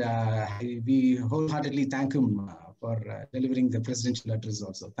 And we wholeheartedly thank him for delivering the presidential address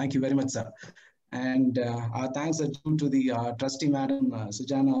also. Thank you very much, sir. And our thanks are due to the trustee madam,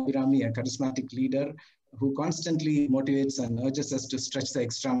 Sujana Abhirami, a charismatic leader who constantly motivates and urges us to stretch the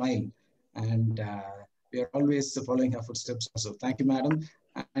extra mile. And we are always following her footsteps also. Thank you, madam.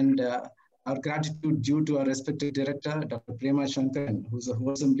 And our gratitude due to our respected director, Dr. Prema Shankaran, who's a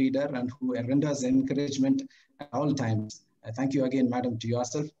wholesome leader and who renders encouragement at all times. Thank you again, madam, to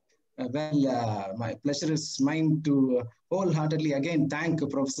yourself. My pleasure is mine to wholeheartedly again thank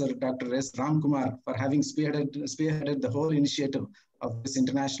Professor Dr. S. Ramkumar for having spearheaded the whole initiative of this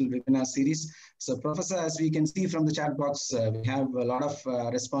international webinar series. So, Professor, as we can see from the chat box, we have a lot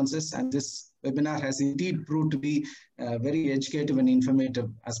of responses, and this webinar has indeed proved to be very educative and informative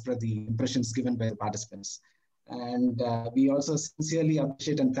as per the impressions given by the participants. And we also sincerely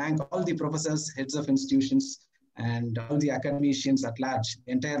appreciate and thank all the professors, heads of institutions, and all the academicians at large,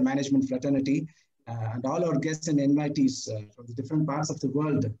 the entire management fraternity, and all our guests and invitees from the different parts of the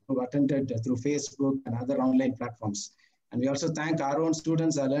world who attended through Facebook and other online platforms. And we also thank our own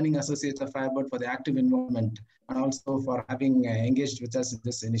students, our learning associates of Firebird, for the active involvement and also for having engaged with us in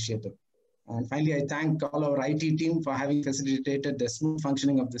this initiative. And finally, I thank all our IT team for having facilitated the smooth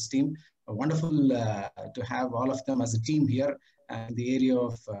functioning of this team. Wonderful to have all of them as a team here in the area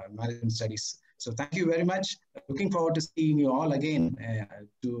of management studies. So thank you very much. Looking forward to seeing you all again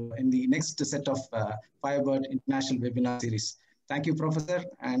in the next set of Firebird International Webinar Series. Thank you, Professor.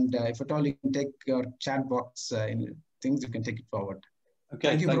 And if at all you can take your chat box in things, you can take it forward. Okay,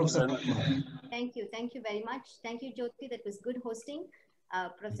 thank you, Professor. Thank you very much. Thank you, Jyoti. That was good hosting.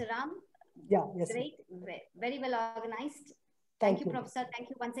 Professor Ram, yeah, yes, great, very well organized. Thank you, you, Professor. Thank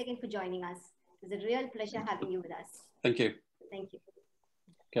you once again for joining us. It was a real pleasure having you with us. Thank you. Thank you.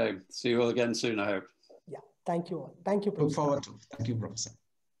 Okay, see you all again soon, I hope. Yeah, thank you all. Thank you, Professor. Look forward to. Thank you, Professor.